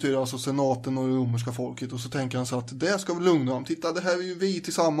det betyder alltså senaten och det romerska folket. Och så tänker han så att det ska vi lugna dem. Titta, det här är ju vi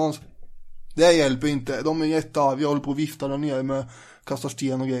tillsammans. Det hjälper inte. De är jättearga. Jag håller på att vifta där nere med kastar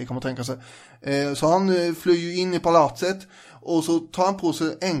sten och grejer, kan man tänka sig. Så han flyr ju in i palatset och så tar han på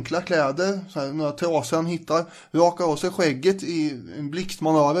sig enkla kläder, så här, några trasor han hittar, rakar av sig skägget i en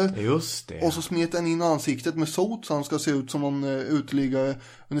blixtmanöver. Just det. Och så smetar han in ansiktet med sot så han ska se ut som någon uteliggare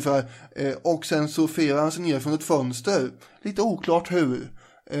ungefär. Och sen så firar han sig ner från ett fönster. Lite oklart hur.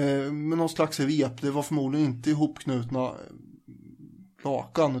 Med någon slags rep. Det var förmodligen inte ihopknutna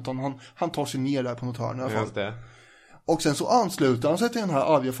lakan, utan han tar sig ner där på något hörn i alla fall. Just det. Och sen så ansluter han sig till den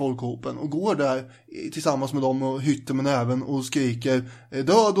här arga folkhopen och går där tillsammans med dem och hytter med näven och skriker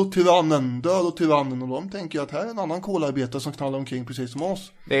död åt tyrannen, död åt tyrannen. Och de tänker att här är en annan kolarbetare som knallar omkring precis som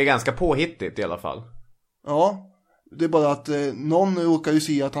oss. Det är ganska påhittigt i alla fall. Ja, det är bara att någon råkar ju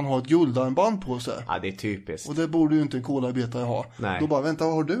se att han har ett guldarmband på sig. Ja, det är typiskt. Och det borde ju inte en kolarbetare ha. Nej. Då bara, vänta,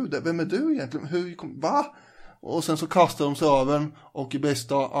 vad har du det? Vem är du egentligen? Va? Och sen så kastar de sig över den och i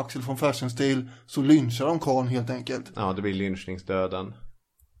bästa Axel von Fersen-stil så lynchar de karln helt enkelt. Ja, det blir lynchningsdöden.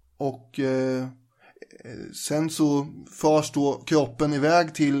 Och sen så förs då kroppen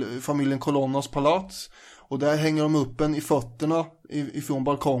iväg till familjen Colonnas palats. Och där hänger de upp en i fötterna ifrån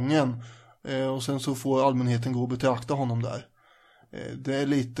balkongen. Och sen så får allmänheten gå och betrakta honom där. Det är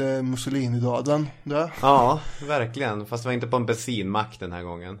lite Mussolini-döden där. Ja, verkligen. Fast det var inte på en bensinmack den här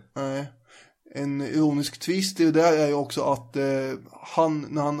gången. Nej. En ironisk twist i det där är ju också att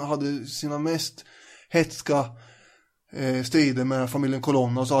när han hade sina mest hetska strider med familjen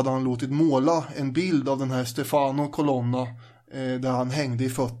Colonna så hade han låtit måla en bild av den här Stefano Colonna där han hängde i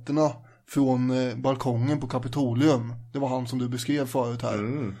fötterna från balkongen på Kapitolium. Det var han som du beskrev förut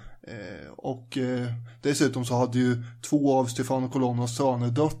här. Och dessutom så hade ju 2 av Stefano Colonnas söner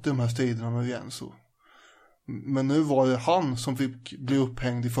dött i de här striderna med Rienzo. Men nu var det han som fick bli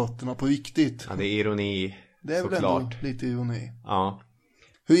upphängd i fötterna på riktigt. Ja, det är ironi. Det är väl ändå lite ironi. Ja.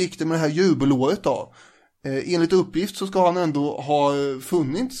 Hur gick det med det här jubelåret då? Enligt uppgift så ska han ändå ha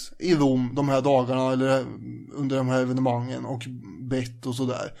funnits i Rom de här dagarna eller under de här evenemangen och bett och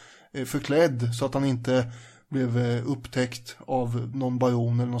sådär. Förklädd så att han inte blev upptäckt av någon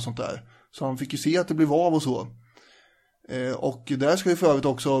baron eller något sånt där. Så han fick ju se att det blev av och så. Och där ska vi för övrigt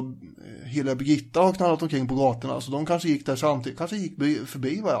också hela Birgitta har knallat omkring på gatorna. Så de kanske gick där samtidigt. Kanske gick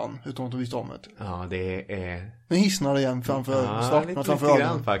förbi varann utan att de visste om det. Ja, det är... Nu hissnar det igen framför svartna framför lite ögonen.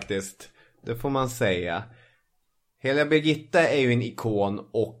 grann faktiskt. Det får man säga. Hela Birgitta är ju en ikon.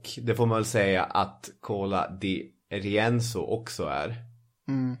 Och det får man väl säga att Cola di Rienzo också är.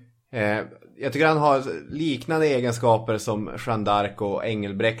 Jag tycker han har liknande egenskaper som Jeanne d'Arc och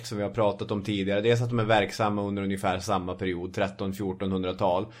Engelbrekt som vi har pratat om tidigare. Dels att de är verksamma under ungefär samma period,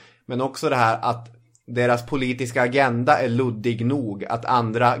 1300-1400-tal. Men också det här att deras politiska agenda är luddig nog att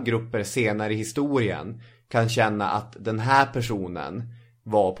andra grupper senare i historien kan känna att den här personen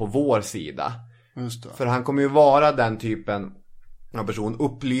var på vår sida. Just det. För han kommer ju vara den typen av person,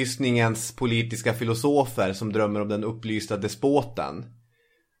 upplysningens politiska filosofer som drömmer om den upplysta despoten.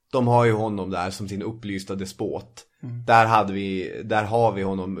 De har ju honom där som sin upplysta despot. Där har vi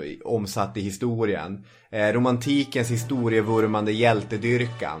honom omsatt i historien. Romantikens historievurmande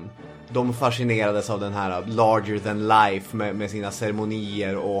hjältedyrkan. De fascinerades av den här larger than life med sina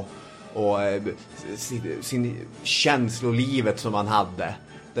ceremonier och sin känslolivet som han hade.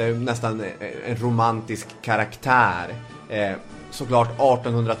 Det är nästan en romantisk karaktär. Såklart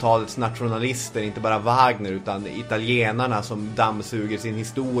 1800-talets nationalister, inte bara Wagner utan italienarna som dammsuger sin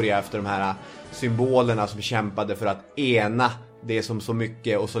historia efter de här symbolerna som kämpade för att ena det som så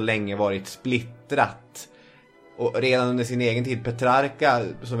mycket och så länge varit splittrat. Och redan under sin egen tid, Petrarca,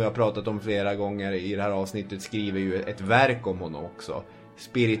 som vi har pratat om flera gånger i det här avsnittet, skriver ju ett verk om honom också.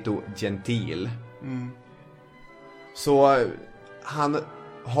 Spiritu Gentil. Så han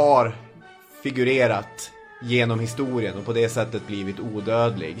har figurerat genom historien och på det sättet blivit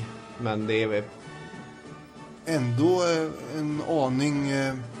odödlig. Men det är ändå en aning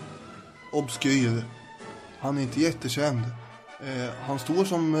obskyr. Han är inte jättekänd. Han står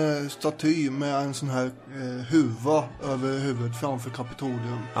som staty med en sån här huva över huvudet framför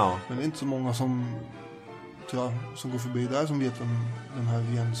Kapitolium. Ja. Men det är inte så många som går förbi där som vet vem den här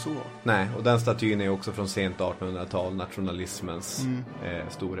Rienzo var. Nej, och den statyn är också från sent 1800-tal, nationalismens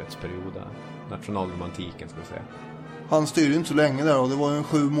storhetsperiod. Nationalromantiken ska vi säga. Han styrde inte så länge där och det var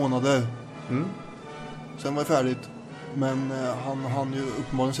 7 månader. Sen var det färdigt. Men han hann ju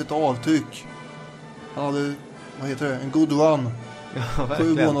uppenbarligen sätta avtryck. Han hade, vad heter det, en god run. Ja,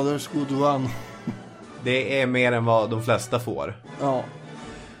 7 månaders god run. Det är mer än vad de flesta får. Ja.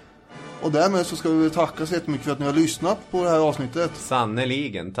 Och därmed så ska vi tacka så jättemycket för att ni har lyssnat på det här avsnittet.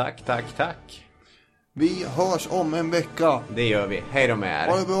 Sannoliken, tack. Vi hörs om en vecka. Det gör vi, hej då med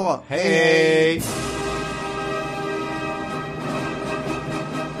er. Ha det bra. Hej.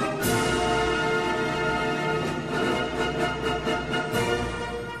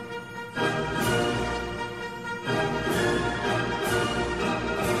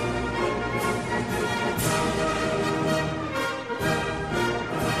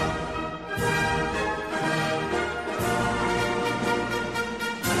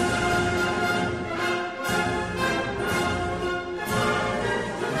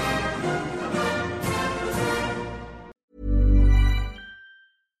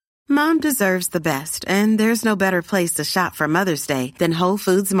 Mom deserves the best, and there's no better place to shop for Mother's Day than Whole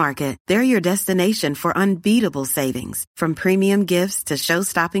Foods Market. They're your destination for unbeatable savings, from premium gifts to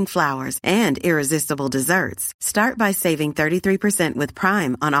show-stopping flowers and irresistible desserts. Start by saving 33% with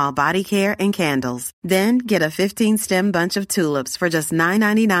Prime on all body care and candles. Then get a 15-stem bunch of tulips for just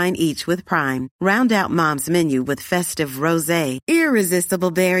 $9.99 each with Prime. Round out Mom's menu with festive rosé,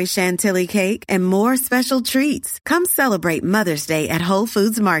 irresistible berry chantilly cake, and more special treats. Come celebrate Mother's Day at Whole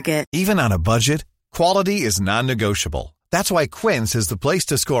Foods Market. Even on a budget, quality is non-negotiable. That's why Quince is the place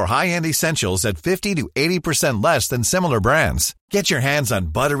to score high-end essentials at 50 to 80% less than similar brands. Get your hands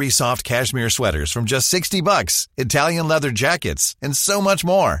on buttery soft cashmere sweaters from just $60, Italian leather jackets, and so much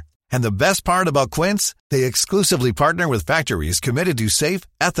more. And the best part about Quince, they exclusively partner with factories committed to safe,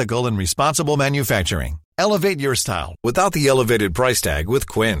 ethical, and responsible manufacturing. Elevate your style without the elevated price tag with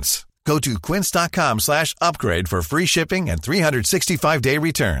Quince. Go to quince.com/upgrade for free shipping and 365-day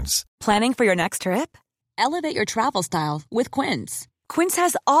returns. Planning for your next trip? Elevate your travel style with Quince. Quince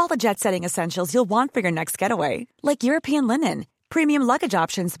has all the jet-setting essentials you'll want for your next getaway, like European linen, premium luggage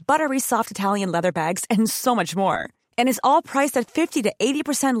options, buttery soft Italian leather bags, and so much more. And is all priced at 50 to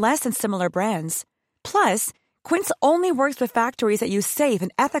 80% less than similar brands. Plus, Quince only works with factories that use safe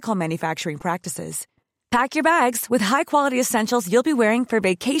and ethical manufacturing practices. Pack your bags with high-quality essentials you'll be wearing for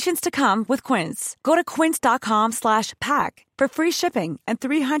vacations to come with Quince. Go to quince.com/pack for free shipping and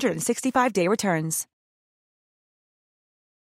 365-day returns.